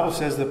 The Bible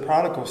says the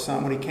prodigal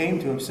son, when he came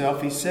to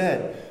himself, he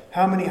said,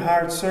 how many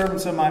hired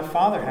servants of my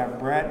father have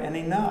bread and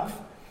enough,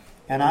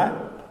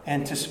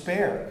 and to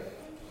spare,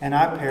 and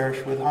I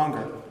perish with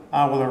hunger?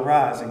 I will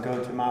arise and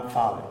go to my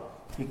father.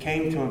 He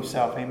came to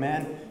himself.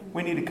 Amen.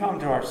 We need to come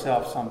to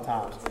ourselves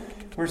sometimes.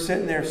 We're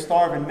sitting there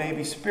starving,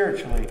 maybe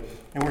spiritually,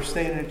 and we're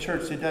staying in a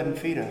church that doesn't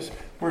feed us.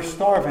 We're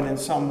starving in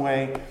some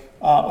way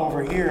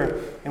over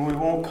here, and we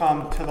won't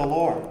come to the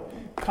Lord.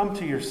 Come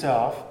to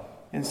yourself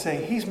and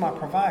say, He's my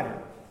provider.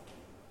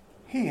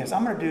 He is.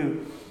 I'm going to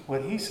do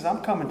what He says.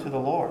 I'm coming to the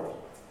Lord.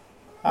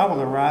 I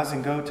will arise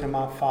and go to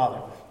my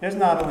Father. There's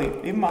not only,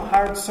 even my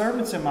hired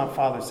servants in my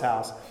Father's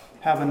house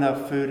have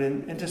enough food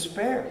and to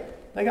spare.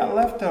 They got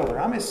leftover.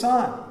 I'm His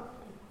son.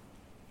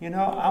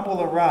 I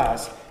will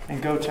arise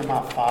and go to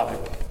my Father.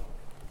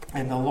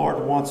 And the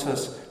Lord wants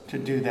us to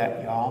do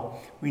that, y'all.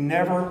 We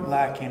never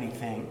lack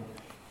anything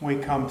when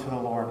we come to the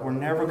Lord. We're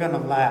never going to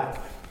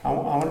lack. I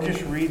want to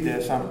just read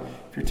this.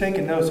 If you're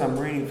taking notes, I'm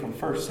reading from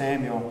 1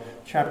 Samuel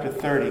chapter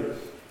 30.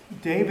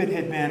 David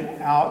had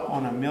been out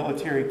on a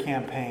military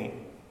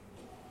campaign.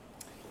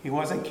 He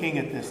wasn't king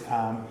at this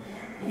time.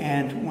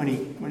 And when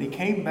he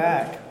came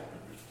back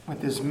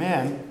with his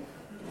men,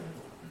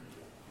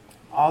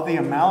 all the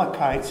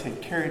Amalekites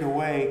had carried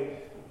away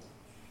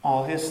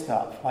all his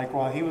stuff. Like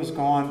while he was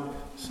gone,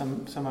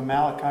 some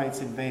Amalekites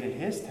invaded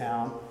his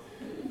town,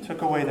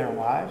 took away their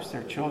wives,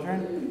 their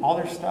children, all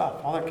their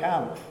stuff, all their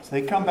cattle. So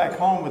they come back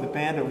home with a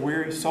band of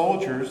weary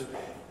soldiers,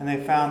 and they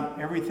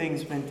found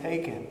everything's been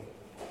taken.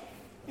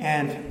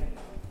 And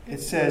it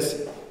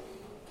says,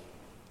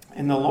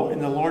 and the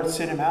Lord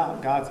sent him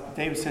out.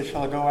 David says,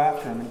 shall I go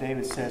after him? And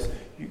David says,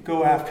 you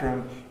go after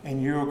him,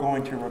 and you're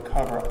going to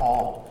recover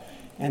all.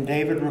 And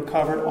David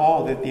recovered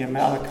all that the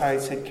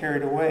Amalekites had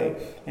carried away.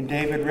 And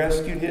David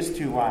rescued his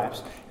 2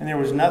 wives. And there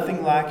was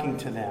nothing lacking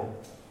to them.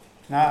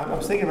 Now, I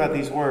was thinking about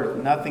these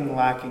words, nothing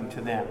lacking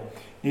to them.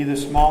 Neither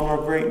small nor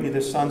great,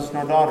 neither sons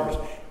nor daughters,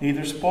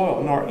 neither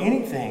spoil, nor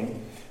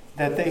anything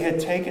that they had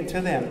taken to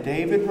them.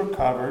 David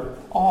recovered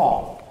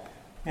all.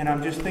 And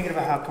I'm just thinking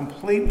about how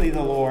completely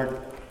the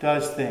Lord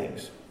does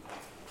things.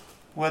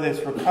 Whether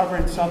it's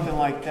recovering something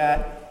like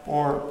that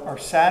or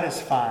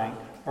satisfying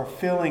or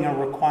filling a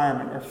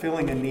requirement or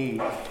filling a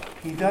need.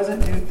 He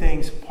doesn't do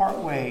things part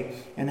way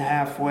and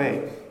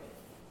halfway.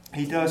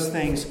 He does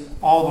things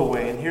all the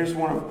way. And here's a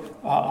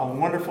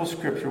wonderful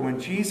scripture. When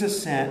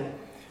Jesus sent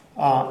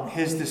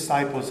his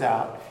disciples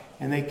out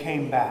and they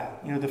came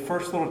back. The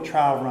first little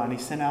trial run, he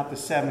sent out the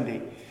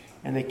 70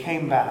 and they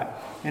came back.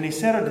 And he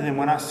said unto them,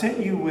 when I sent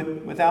you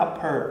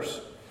without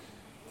purse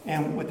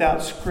and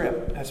without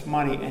scrip, that's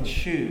money, and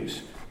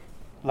shoes,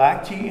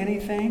 lacked ye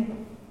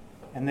anything?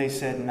 And they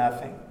said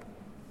nothing.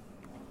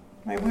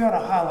 Maybe we ought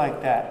to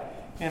highlight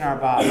that in our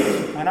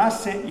Bibles. When I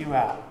sent you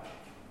out,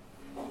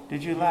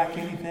 did you lack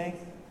anything?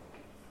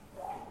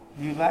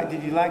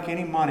 Did you lack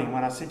any money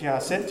when I sent you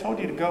out? Told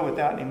you to go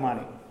without any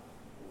money.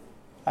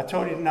 I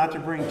told you not to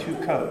bring 2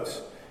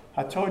 coats.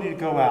 I told you to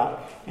go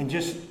out and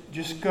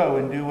just go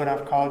and do what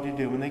I've called you to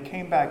do. When they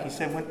came back, he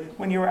said,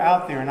 when you were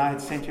out there and I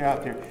had sent you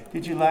out there,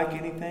 did you lack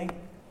anything?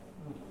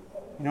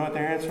 You know what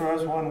their answer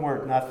was? One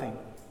word, nothing.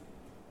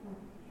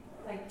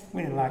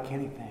 We didn't lack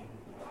anything.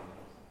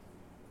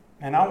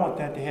 And I want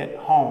that to hit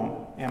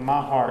home in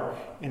my heart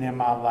and in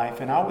my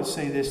life. And I would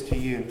say this to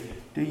you.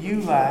 Do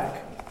you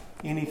lack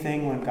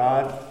anything when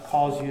God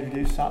calls you to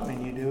do something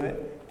and you do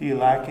it? Do you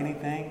lack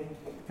anything?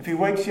 If he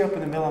wakes you up in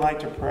the middle of the night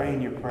to pray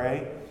and you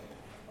pray,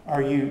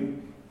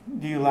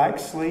 do you lack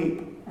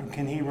sleep, or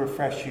can he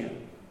refresh you?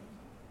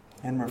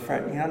 And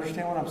refresh. You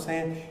understand what I'm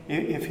saying?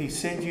 If he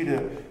sends you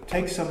to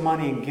take some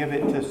money and give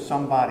it to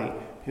somebody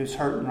who's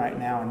hurting right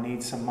now and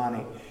needs some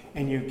money,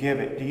 and you give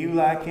it, do you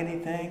lack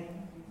anything?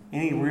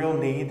 Any real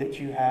need that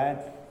you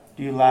had?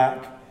 Do you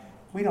lack?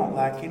 We don't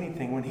lack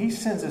anything. When he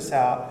sends us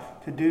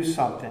out to do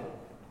something,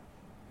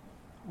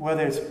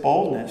 whether it's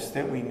boldness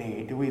that we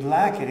need, do we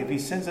lack it? If he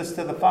sends us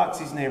to the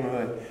Foxy's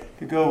neighborhood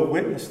to go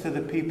witness to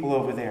the people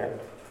over there,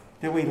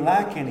 do we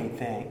lack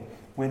anything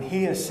when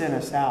he has sent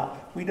us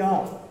out? We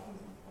don't.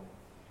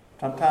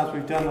 Sometimes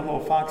we've done the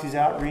little Foxy's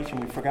outreach and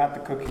we forgot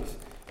the cookies.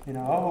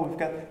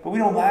 But we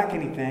don't lack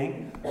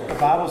anything. The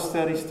Bible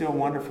study's still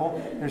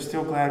wonderful. They're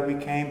still glad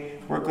we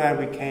came. We're glad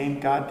we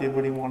came. God did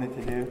what he wanted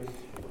to do.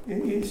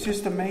 It's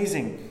just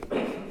amazing.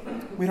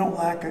 We don't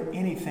lack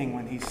anything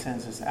when he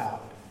sends us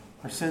out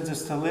or sends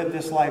us to live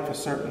this life a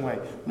certain way.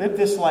 Live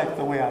this life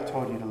the way I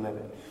told you to live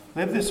it.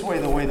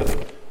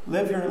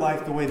 Live your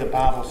life the way the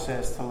Bible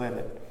says to live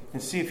it.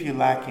 And see if you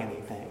lack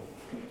anything.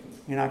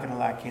 You're not going to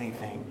lack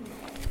anything.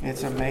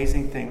 It's an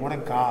amazing thing. What a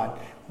God.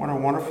 What a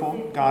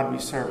wonderful God we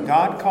serve.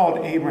 God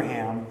called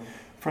Abraham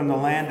from the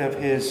land of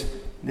his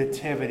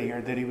nativity,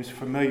 or that he was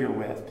familiar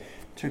with,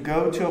 to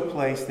go to a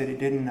place that he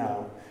didn't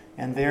know,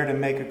 and there to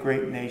make a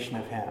great nation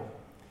of him.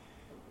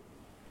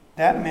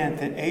 That meant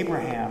that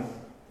Abraham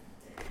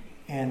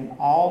and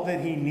all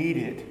that he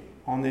needed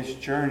on this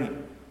journey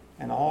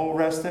and the whole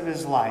rest of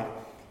his life,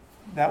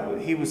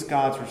 he was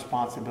God's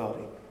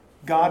responsibility.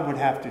 God would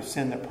have to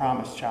send the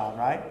promised child,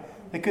 right?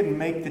 They couldn't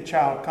make the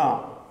child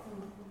come.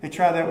 They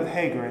tried that with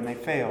Hagar and they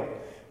failed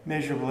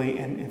miserably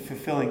in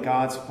fulfilling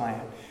God's plan.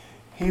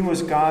 He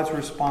was God's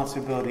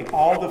responsibility.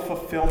 All the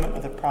fulfillment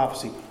of the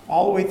prophecy,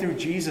 all the way through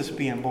Jesus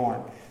being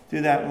born,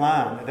 through that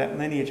line, that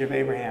lineage of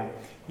Abraham,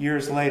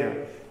 years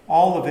later,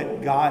 all of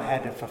it God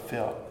had to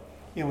fulfill.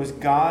 It was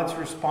God's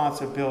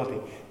responsibility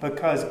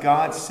because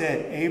God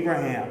said,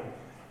 Abraham,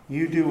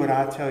 you do what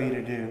I tell you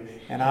to do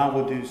and I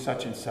will do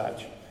such and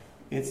such.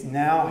 It's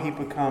now he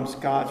becomes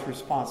God's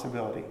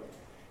responsibility.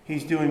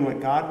 He's doing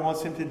what God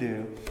wants him to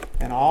do,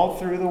 and all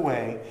through the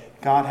way,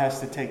 God has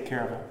to take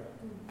care of him.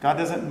 God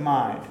doesn't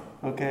mind,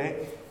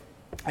 okay?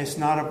 It's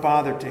not a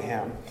bother to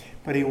him,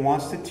 but he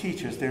wants to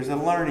teach us. There's a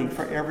learning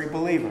for every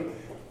believer.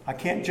 I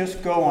can't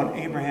just go on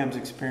Abraham's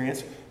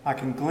experience. I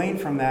can glean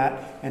from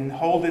that and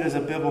hold it as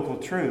a biblical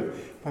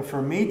truth. But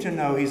for me to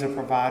know he's a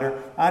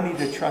provider, I need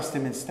to trust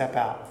him and step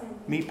out,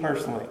 me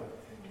personally,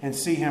 and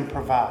see him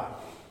provide.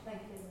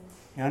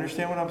 You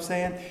understand what I'm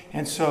saying?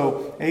 And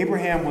so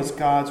Abraham was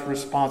God's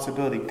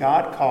responsibility.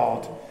 God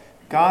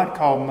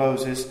called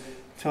Moses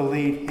to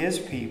lead his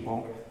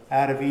people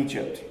out of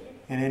Egypt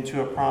and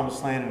into a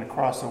promised land and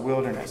across the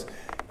wilderness.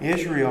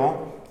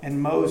 Israel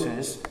and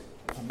Moses,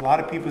 a lot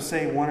of people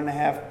say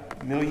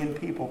 1.5 million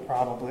people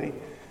probably,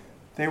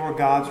 they were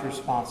God's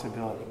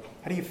responsibility.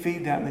 How do you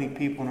feed that many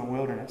people in a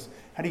wilderness?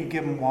 How do you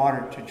give them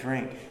water to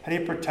drink? How do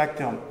you protect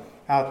them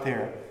out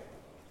there?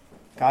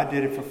 God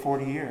did it for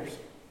 40 years.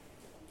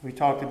 We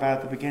talked about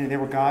at the beginning, they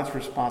were God's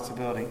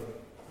responsibility.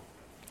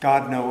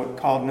 God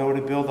called Noah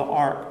to build the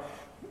ark,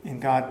 and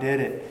God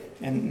did it.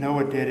 And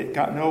Noah did it.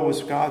 Noah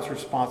was God's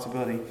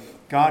responsibility.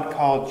 God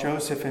called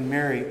Joseph and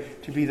Mary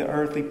to be the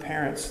earthly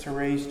parents to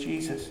raise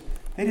Jesus.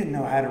 They didn't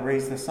know how to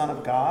raise the Son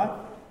of God.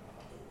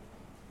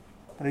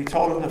 But he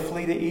told them to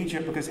flee to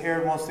Egypt because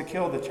Herod wants to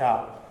kill the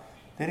child.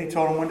 Then he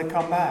told them when to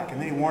come back.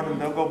 And then he warned them,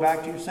 don't go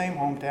back to your same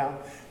hometown.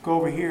 Go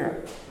over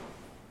here.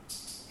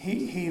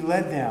 He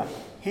led them.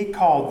 He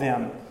called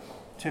them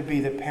to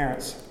be the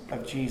parents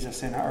of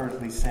Jesus in an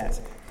earthly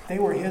sense. They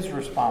were his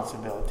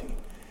responsibility.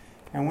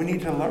 And we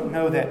need to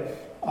know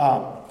that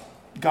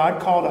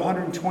God called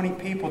 120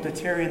 people to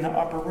tarry in the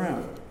upper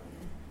room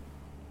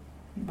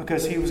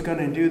because he was going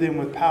to endue them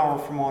with power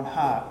from on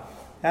high.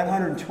 That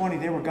 120,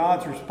 they were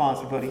God's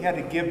responsibility. He had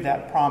to give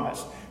that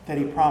promise that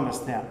he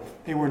promised them.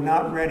 They were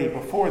not ready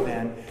before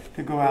then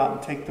to go out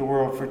and take the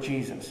world for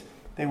Jesus.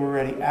 They were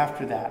ready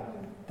after that.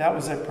 That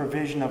was a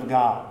provision of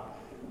God,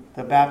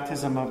 the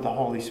baptism of the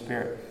Holy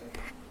Spirit.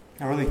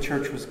 The early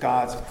church was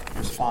God's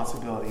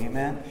responsibility.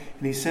 Amen?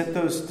 And he sent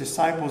those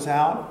disciples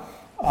out.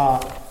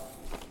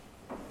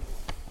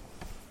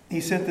 He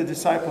sent the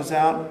disciples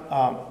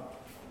out.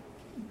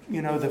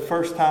 The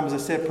first time, as I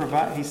said,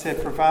 he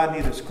said, provide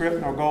neither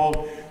scrip nor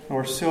gold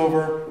nor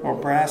silver nor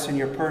brass in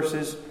your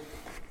purses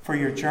for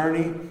your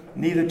journey,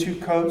 neither 2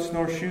 coats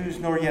nor shoes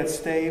nor yet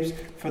staves,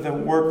 for the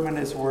workman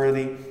is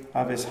worthy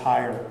of his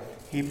hire.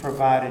 He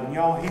provided. And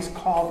y'all, he's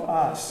called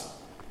us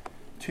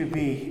to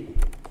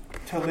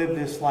live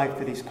this life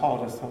that he's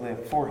called us to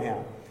live for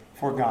him,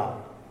 for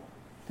God.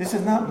 This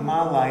is not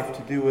my life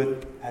to do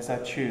it as I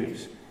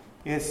choose.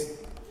 It's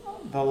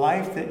the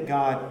life that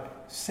God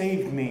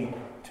saved me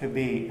to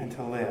be and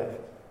to live.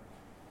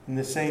 And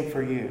the same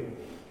for you.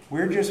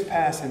 We're just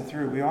passing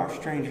through. We are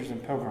strangers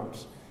and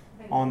pilgrims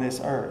on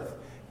this earth.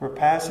 We're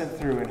passing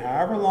through, and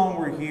however long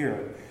we're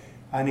here,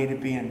 I need to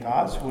be in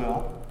God's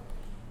will.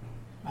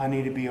 I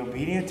need to be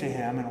obedient to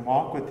him and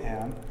walk with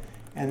him.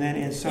 And then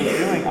in so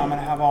doing, I'm going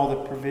to have all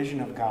the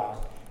provision of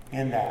God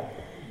in that.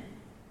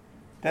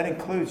 That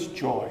includes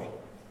joy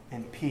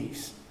and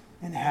peace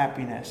and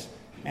happiness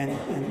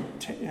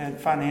and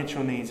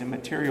financial needs and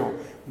material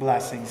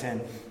blessings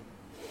and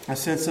a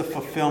sense of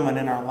fulfillment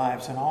in our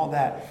lives and all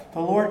that.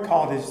 The Lord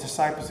called his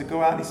disciples to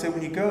go out, and he said,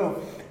 when you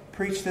go,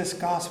 preach this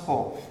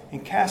gospel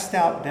and cast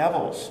out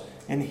devils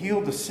and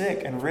heal the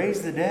sick and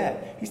raise the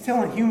dead. He's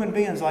telling human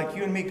beings like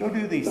you and me, go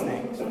do these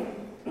things.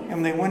 And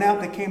when they went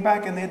out, they came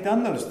back and they had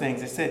done those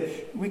things. They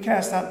said, we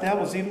cast out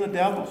devils. Even the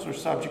devils are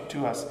subject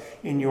to us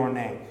in your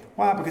name.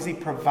 Why? Because he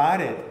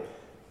provided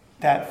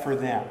that for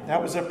them.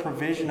 That was a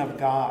provision of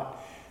God.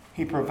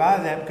 He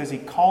provided that because he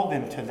called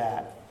them to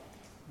that.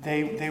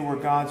 They were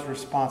God's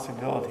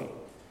responsibility.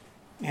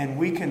 And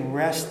we can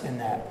rest in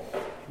that.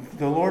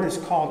 The Lord has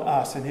called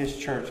us in his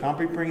church. And I'll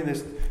be bringing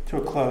this to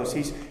a close.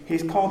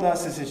 He's called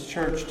us as his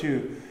church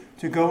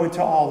to go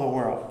into all the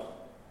world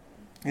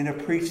and to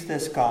preach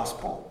this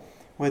gospel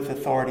with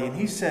authority. And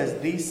he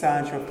says these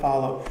signs shall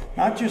follow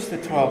not just the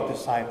 12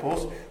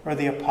 disciples or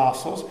the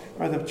apostles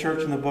or the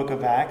church in the book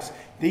of Acts.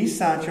 These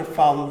signs shall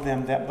follow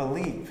them that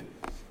believe.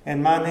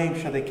 In my name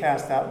shall they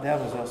cast out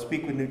devils. They'll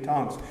speak with new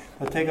tongues.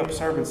 They'll take up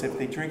serpents. If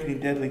they drink any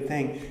deadly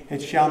thing,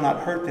 it shall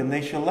not hurt them.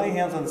 They shall lay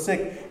hands on the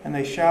sick, and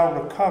they shall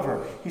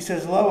recover. He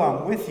says, lo,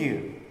 I'm with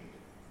you.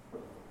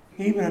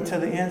 Even unto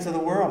the ends of the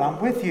world,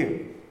 I'm with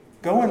you.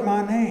 Go in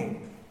my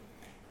name.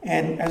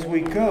 And as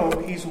we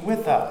go, he's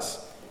with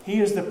us.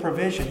 He is the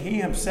provision. He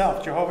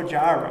himself, Jehovah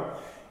Jireh,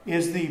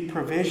 is the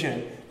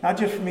provision. Not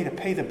just for me to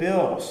pay the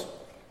bills,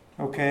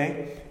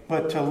 okay?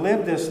 But to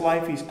live this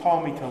life he's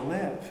called me to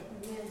live.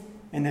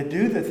 And to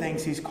do the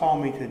things he's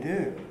called me to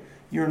do.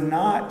 You're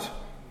not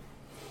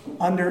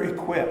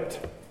under-equipped.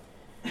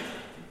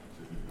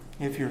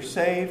 If you're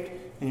saved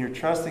and you're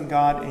trusting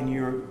God and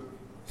you're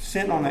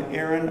sent on an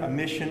errand, a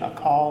mission, a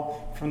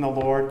call from the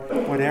Lord,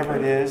 whatever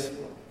it is,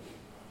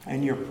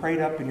 and you're prayed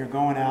up and you're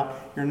going out,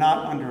 you're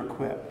not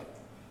under-equipped.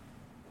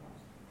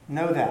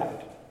 Know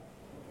that.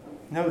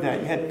 Know that.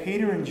 You had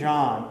Peter and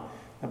John.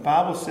 The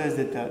Bible says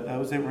that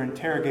those that were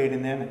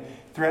interrogating them and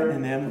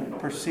threatening them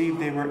perceived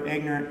they were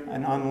ignorant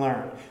and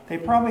unlearned. They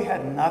probably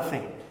had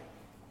nothing.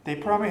 They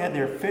probably had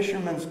their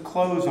fisherman's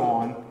clothes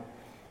on.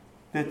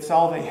 That's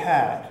all they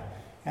had.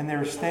 And they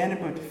were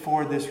standing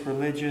before this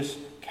religious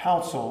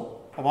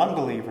council of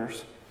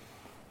unbelievers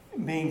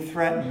being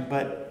threatened,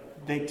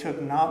 but they took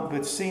not,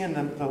 but seeing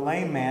the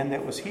lame man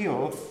that was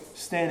healed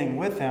standing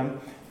with them,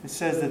 it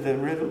says that the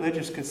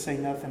religious could say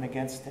nothing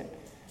against it.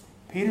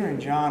 Peter and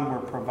John were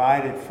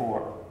provided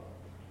for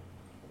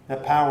the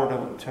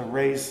power to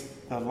raise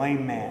the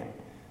lame man,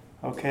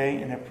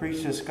 okay, and to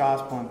preach this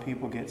gospel and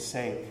people get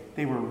saved.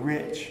 They were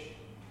rich.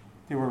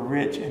 They were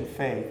rich in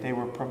faith. They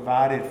were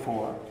provided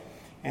for.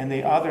 And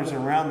the others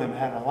around them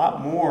had a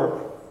lot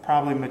more,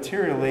 probably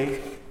materially,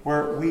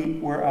 where we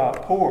were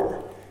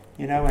poor,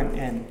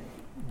 and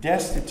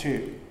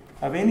destitute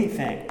of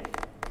anything.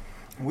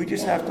 We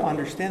just have to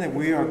understand that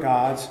we are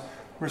God's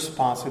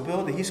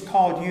responsibility. He's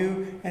called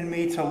you and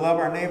me to love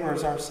our neighbor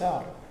as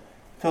ourselves,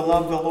 to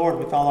love the Lord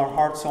with all our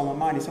heart, soul, and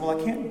mind. He said, well,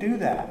 I can't do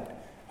that.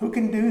 Who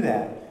can do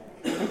that?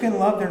 Who can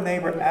love their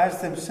neighbor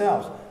as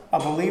themselves? A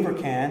believer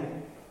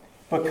can,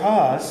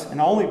 because, and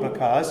only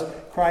because,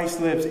 Christ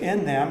lives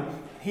in them.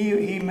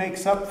 He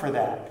makes up for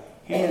that.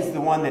 He is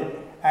the one that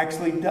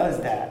actually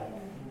does that.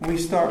 We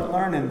start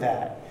learning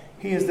that.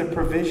 He is the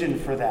provision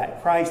for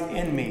that. Christ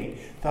in me,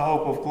 the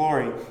hope of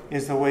glory,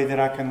 is the way that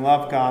I can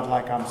love God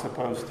like I'm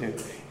supposed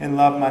to, and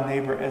love my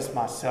neighbor as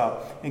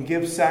myself, and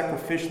give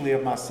sacrificially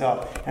of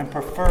myself, and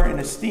prefer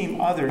and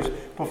esteem others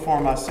before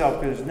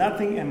myself. There's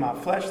nothing in my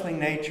fleshly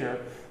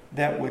nature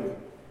that would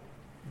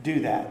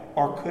do that,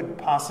 or could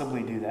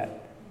possibly do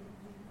that.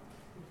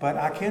 But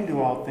I can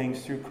do all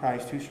things through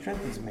Christ who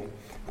strengthens me,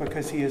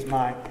 because He is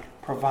my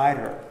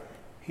provider.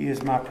 He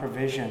is my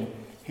provision.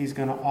 He's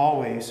going to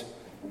always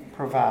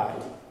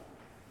provide.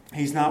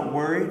 He's not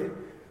worried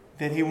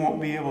that He won't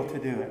be able to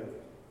do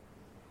it.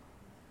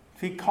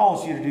 If He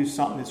calls you to do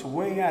something that's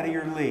way out of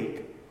your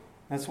league,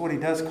 that's what He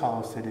does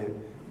call us to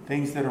do.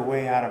 Things that are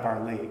way out of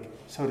our league,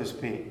 so to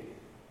speak.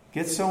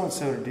 Get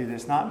so-and-so to do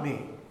this, not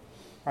me.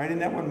 Right? Isn't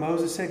that what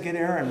Moses said? Get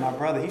Aaron, my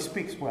brother. He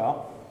speaks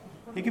well.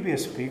 He could be a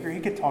speaker. He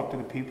could talk to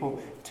the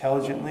people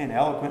intelligently and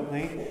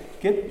eloquently.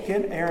 Get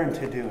Aaron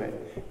to do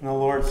it. And the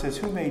Lord says,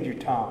 who made your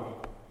tongue,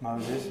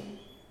 Moses?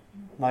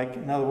 Like,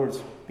 in other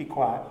words, be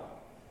quiet.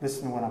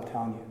 Listen to what I'm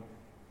telling you.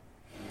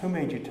 Who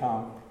made your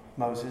tongue,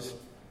 Moses?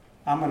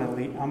 I'm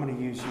going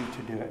to use you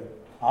to do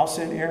it. I'll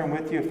send Aaron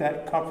with you if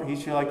that comfort.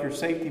 He's like your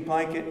safety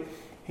blanket.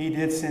 He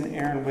did send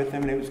Aaron with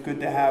him, and it was good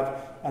to have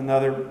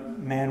another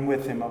man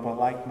with him of a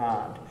like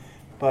mind.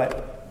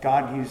 But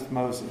God used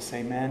Moses,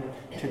 amen,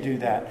 to do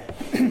that.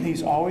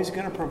 He's always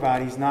going to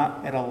provide. He's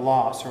not at a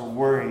loss or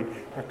worried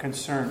or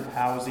concerned.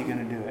 How is He going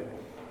to do it?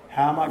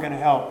 How am I going to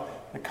help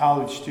the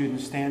college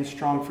students stand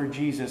strong for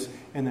Jesus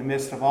in the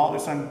midst of all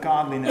this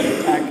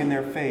ungodliness attacking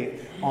their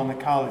faith on the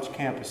college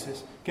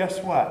campuses?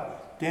 Guess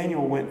what?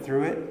 Daniel went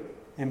through it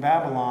in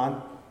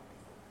Babylon.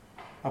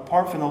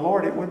 Apart from the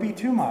Lord, it would be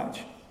too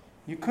much.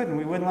 We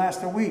wouldn't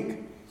last a week.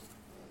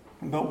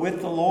 But with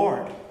the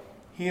Lord,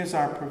 He is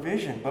our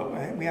provision.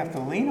 But we have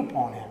to lean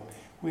upon Him.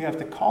 We have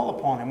to call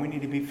upon Him. We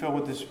need to be filled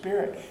with the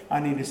Spirit. I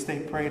need to stay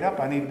prayed up.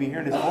 I need to be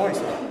hearing His voice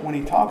when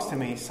He talks to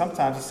me.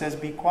 Sometimes He says,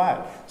 be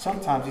quiet.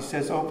 Sometimes He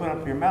says, open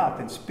up your mouth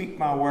and speak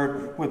my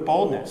word with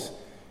boldness.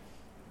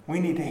 We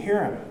need to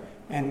hear Him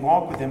and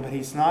walk with Him. But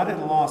He's not at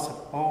a loss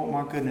of, oh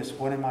my goodness,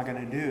 what am I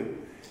going to do?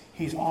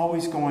 He's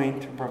always going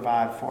to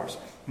provide for us.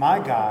 My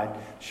God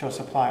shall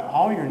supply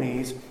all your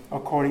needs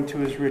according to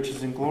His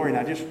riches and glory. And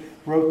I just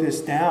wrote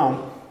this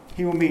down.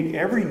 He will meet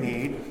every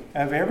need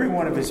of every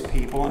one of His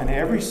people in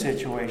every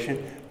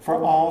situation for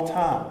all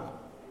time.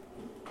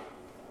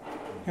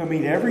 He'll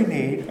meet every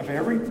need of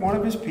every one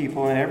of His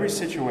people in every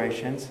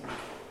situation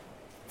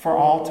for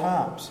all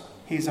times.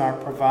 He's our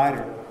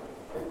provider.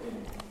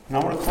 And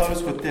I want to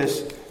close with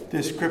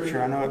this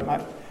scripture. I know it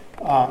might,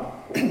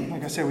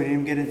 like I said, we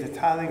didn't even get into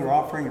tithing or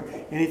offering or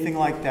anything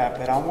like that,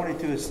 but I wanted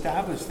to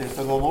establish this,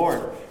 or the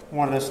Lord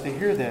wanted us to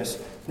hear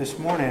this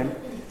morning.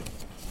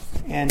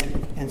 And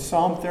in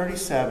Psalm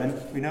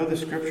 37, we know the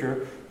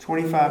scripture,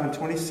 25 and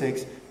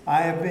 26,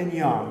 I have been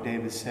young,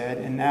 David said,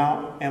 and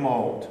now am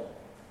old.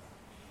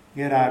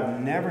 Yet I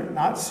have never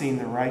not seen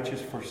the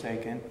righteous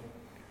forsaken,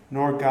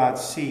 nor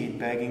God's seed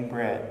begging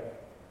bread.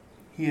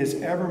 He is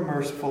ever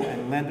merciful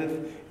and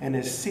lendeth, and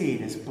His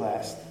seed is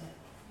blessed.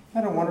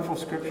 Isn't that a wonderful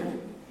scripture?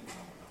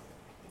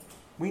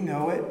 We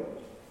know it.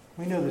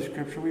 We know the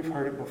scripture. We've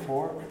heard it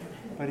before.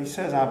 But He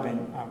says, I've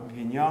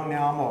been young,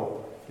 now I'm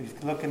old.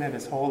 He's looking at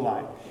His whole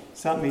life.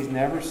 Something He's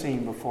never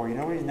seen before. You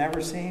know what He's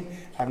never seen?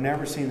 I've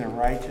never seen the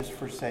righteous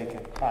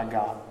forsaken by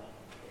God.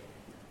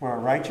 Where a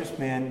righteous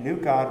man knew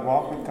God,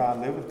 walked with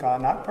God, lived with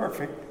God, not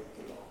perfect,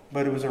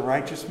 but it was a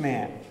righteous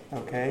man,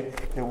 okay,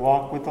 that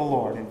walked with the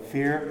Lord in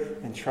fear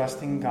and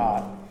trusting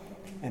God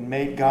and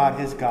made God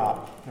his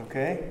God,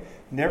 okay?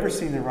 Never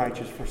seen the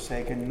righteous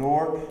forsaken,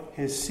 nor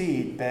his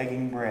seed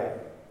begging bread.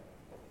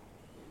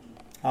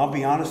 I'll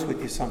be honest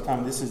with you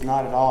sometimes, this is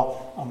not at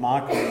all a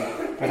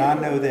mockery, but I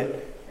know that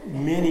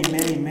many,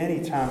 many,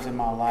 many times in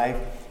my life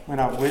when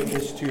I've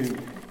witnessed to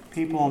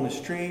people on the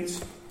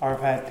streets, or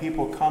I've had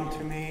people come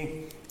to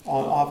me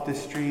off the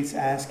streets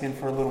asking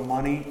for a little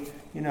money.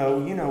 You know,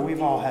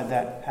 we've all had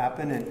that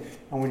happen, and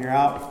when you're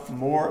out,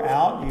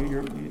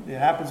 it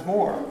happens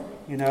more,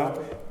 you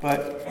know.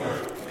 But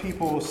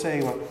people will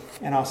say, well,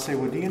 and I'll say,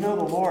 well, do you know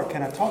the Lord?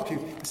 Can I talk to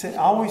you? I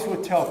always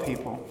would tell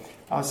people,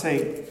 I'll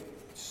say,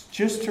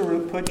 just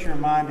to put your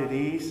mind at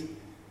ease,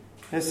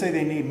 let's say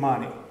they need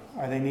money,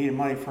 or they need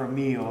money for a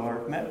meal,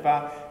 or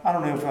I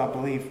don't know if I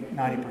believe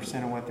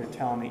 90% of what they're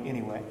telling me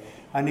anyway.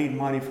 I need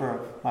money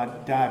for my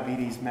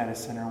diabetes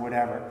medicine or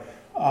whatever.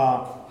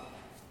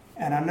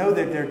 And I know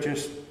that they're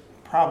just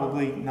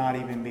probably not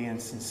even being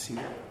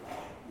sincere.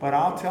 But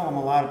I'll tell them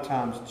a lot of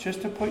times,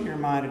 just to put your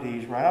mind at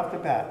ease right off the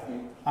bat,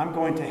 I'm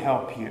going to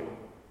help you.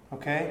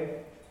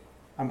 Okay?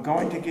 I'm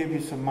going to give you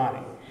some money.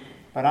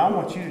 But I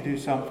want you to do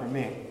something for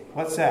me.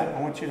 What's that?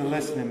 I want you to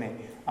listen to me.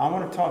 I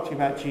want to talk to you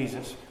about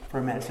Jesus for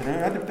a minute. So don't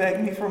have to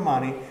beg me for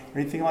money or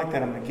anything like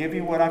that. I'm going to give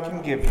you what I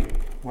can give you,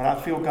 what I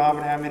feel God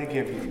would have me to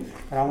give you.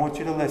 But I want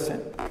you to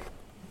listen.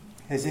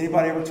 Has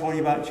anybody ever told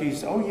you about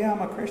Jesus? Oh, yeah,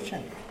 I'm a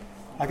Christian.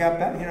 I got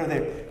back,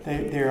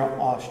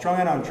 they're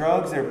strung out on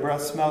drugs. Their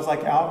breath smells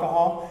like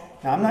alcohol.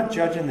 Now, I'm not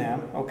judging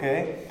them,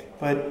 okay?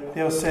 But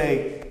they'll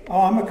say,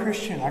 oh, I'm a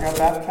Christian. I got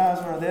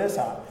baptized or this.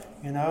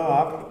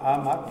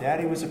 My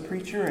daddy was a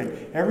preacher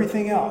and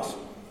everything else.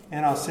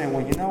 And I'll say,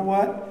 well, you know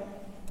what?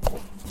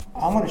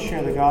 I'm going to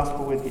share the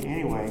gospel with you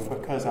anyway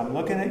because I'm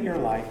looking at your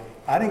life.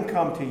 I didn't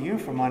come to you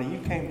for money. You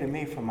came to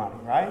me for money,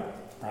 right?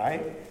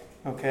 Right?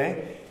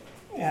 Okay?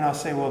 And I'll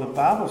say, well, the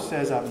Bible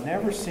says I've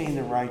never seen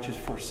the righteous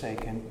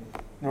forsaken,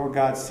 nor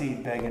God's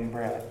seed begging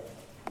bread.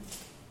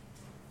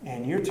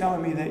 And you're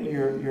telling me that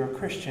you're a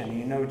Christian,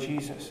 you know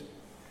Jesus.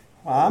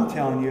 Well, I'm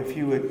telling you, if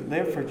you would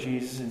live for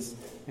Jesus, and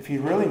if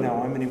you really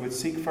know him and he would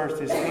seek first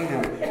his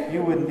kingdom,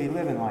 you wouldn't be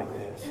living like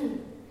this.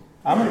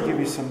 I'm going to give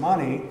you some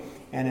money,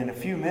 and in a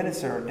few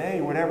minutes or a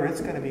day, whatever,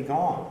 it's going to be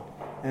gone.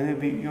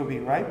 And you'll be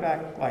right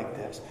back like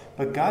this.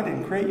 But God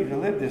didn't create you to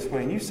live this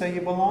way, and you say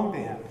you belong to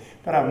him.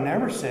 But I've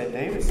never said,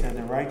 David said,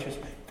 the righteous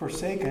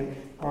forsaken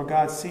or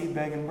God's seed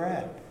begging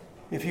bread.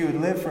 If you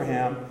would live for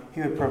him,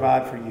 he would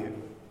provide for you.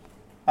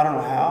 I don't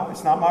know how.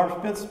 It's not my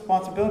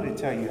responsibility to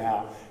tell you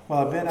how. Well,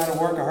 I've been out of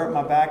work, I hurt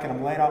my back, and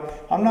I'm laid off.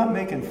 I'm not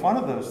making fun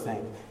of those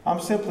things. I'm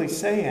simply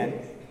saying,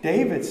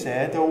 David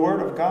said, the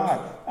word of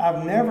God,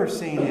 I've never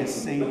seen his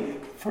seed,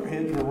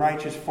 the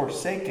righteous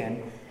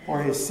forsaken,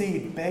 or his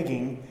seed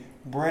begging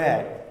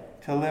bread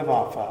to live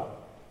off of.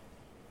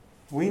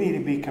 We need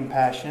to be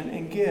compassionate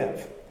and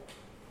give.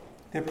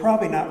 They're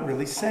probably not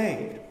really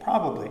saved.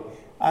 Probably.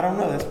 I don't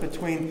know. That's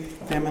between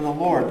them and the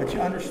Lord. But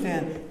you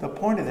understand the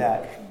point of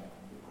that.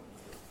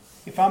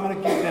 If I'm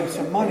going to give them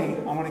some money,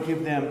 I'm going to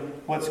give them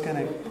what's going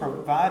to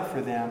provide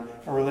for them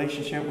a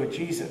relationship with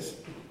Jesus.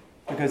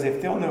 Because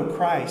if they'll know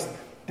Christ,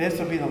 this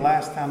will be the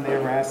last time they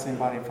ever ask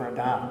anybody for a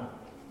dime.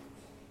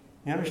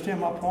 You understand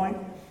my point?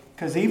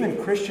 Because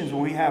even Christians,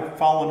 when we have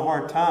fallen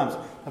hard times,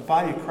 the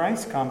body of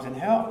Christ comes and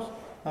helps.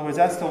 In other words,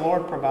 that's the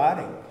Lord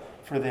providing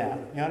for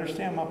them. You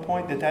understand my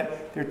point?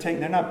 That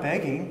they're not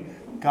begging.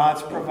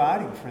 God's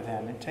providing for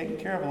them and taking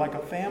care of it like a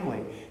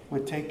family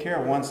would take care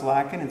of. One's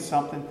lacking and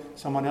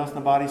someone else in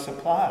the body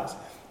supplies.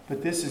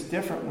 But this is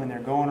different when they're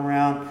going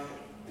around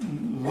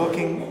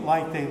looking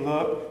like they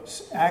look,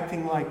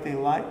 acting like they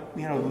like,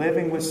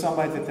 living with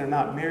somebody that they're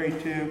not married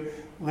to,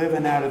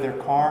 living out of their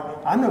car.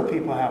 I know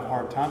people have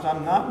hard times.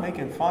 I'm not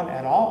making fun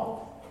at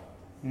all.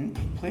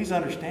 Please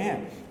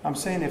understand. I'm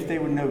saying if they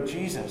would know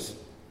Jesus,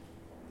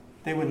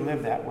 they wouldn't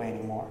live that way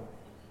anymore.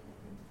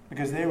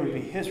 Because they would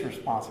be his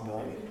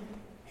responsibility.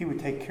 He would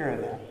take care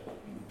of them.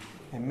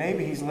 And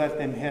maybe he's let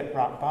them hit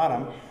rock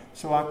bottom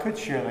so I could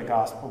share the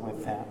gospel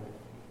with them.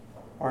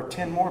 Or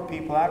 10 more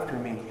people after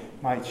me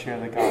might share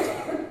the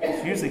gospel.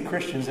 It's usually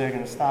Christians that are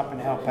going to stop and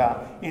help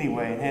out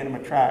anyway and hand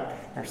them a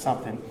tract or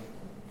something.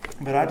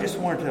 But I just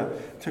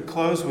wanted to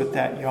close with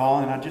that,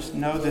 y'all. And I just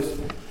know this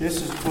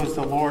was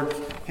the Lord,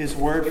 his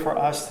word for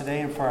us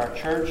today and for our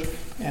church.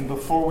 And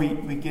before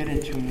we get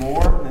into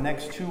more in the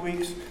next 2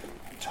 weeks,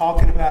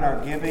 talking about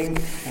our giving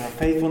and our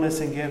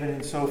faithfulness in giving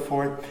and so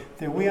forth,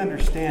 that we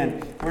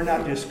understand we're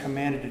not just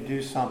commanded to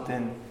do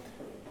something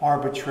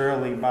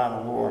arbitrarily by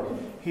the Lord.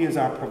 He is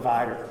our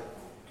provider.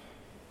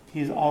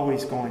 He's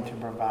always going to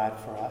provide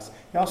for us.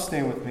 Y'all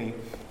stand with me.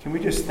 Can we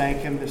just thank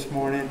him this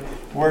morning?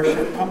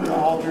 Worship, come to the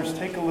altars,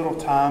 take a little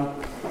time,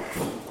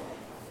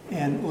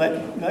 and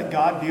let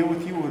God deal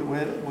with you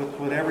with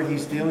whatever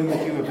he's dealing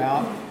with you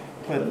about.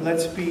 But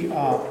let's thank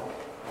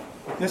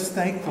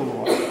the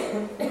Lord.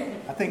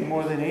 I think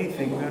more than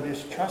anything, we'll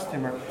just trust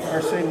him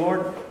or say,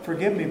 Lord,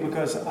 forgive me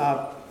because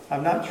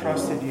I've not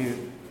trusted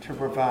you to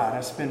provide.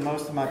 I spend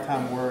most of my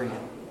time worrying.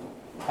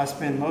 I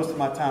spend most of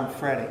my time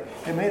fretting.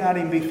 It may not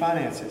even be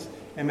finances.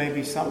 It may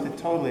be something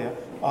totally,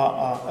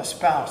 a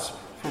spouse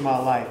for my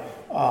life.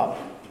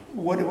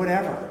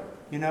 Whatever,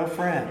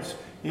 friends.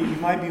 You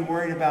might be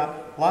worried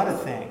about a lot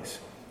of things.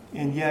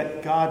 And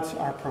yet God's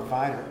our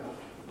provider.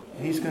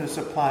 He's going to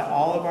supply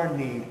all of our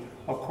need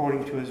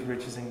according to his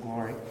riches and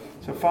glory.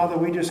 So, Father,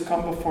 we just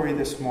come before you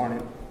this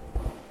morning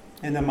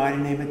in the mighty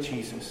name of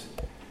Jesus.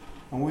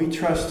 And we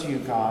trust you,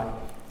 God,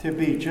 to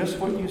be just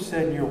what you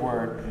said in your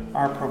word,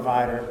 our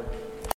provider,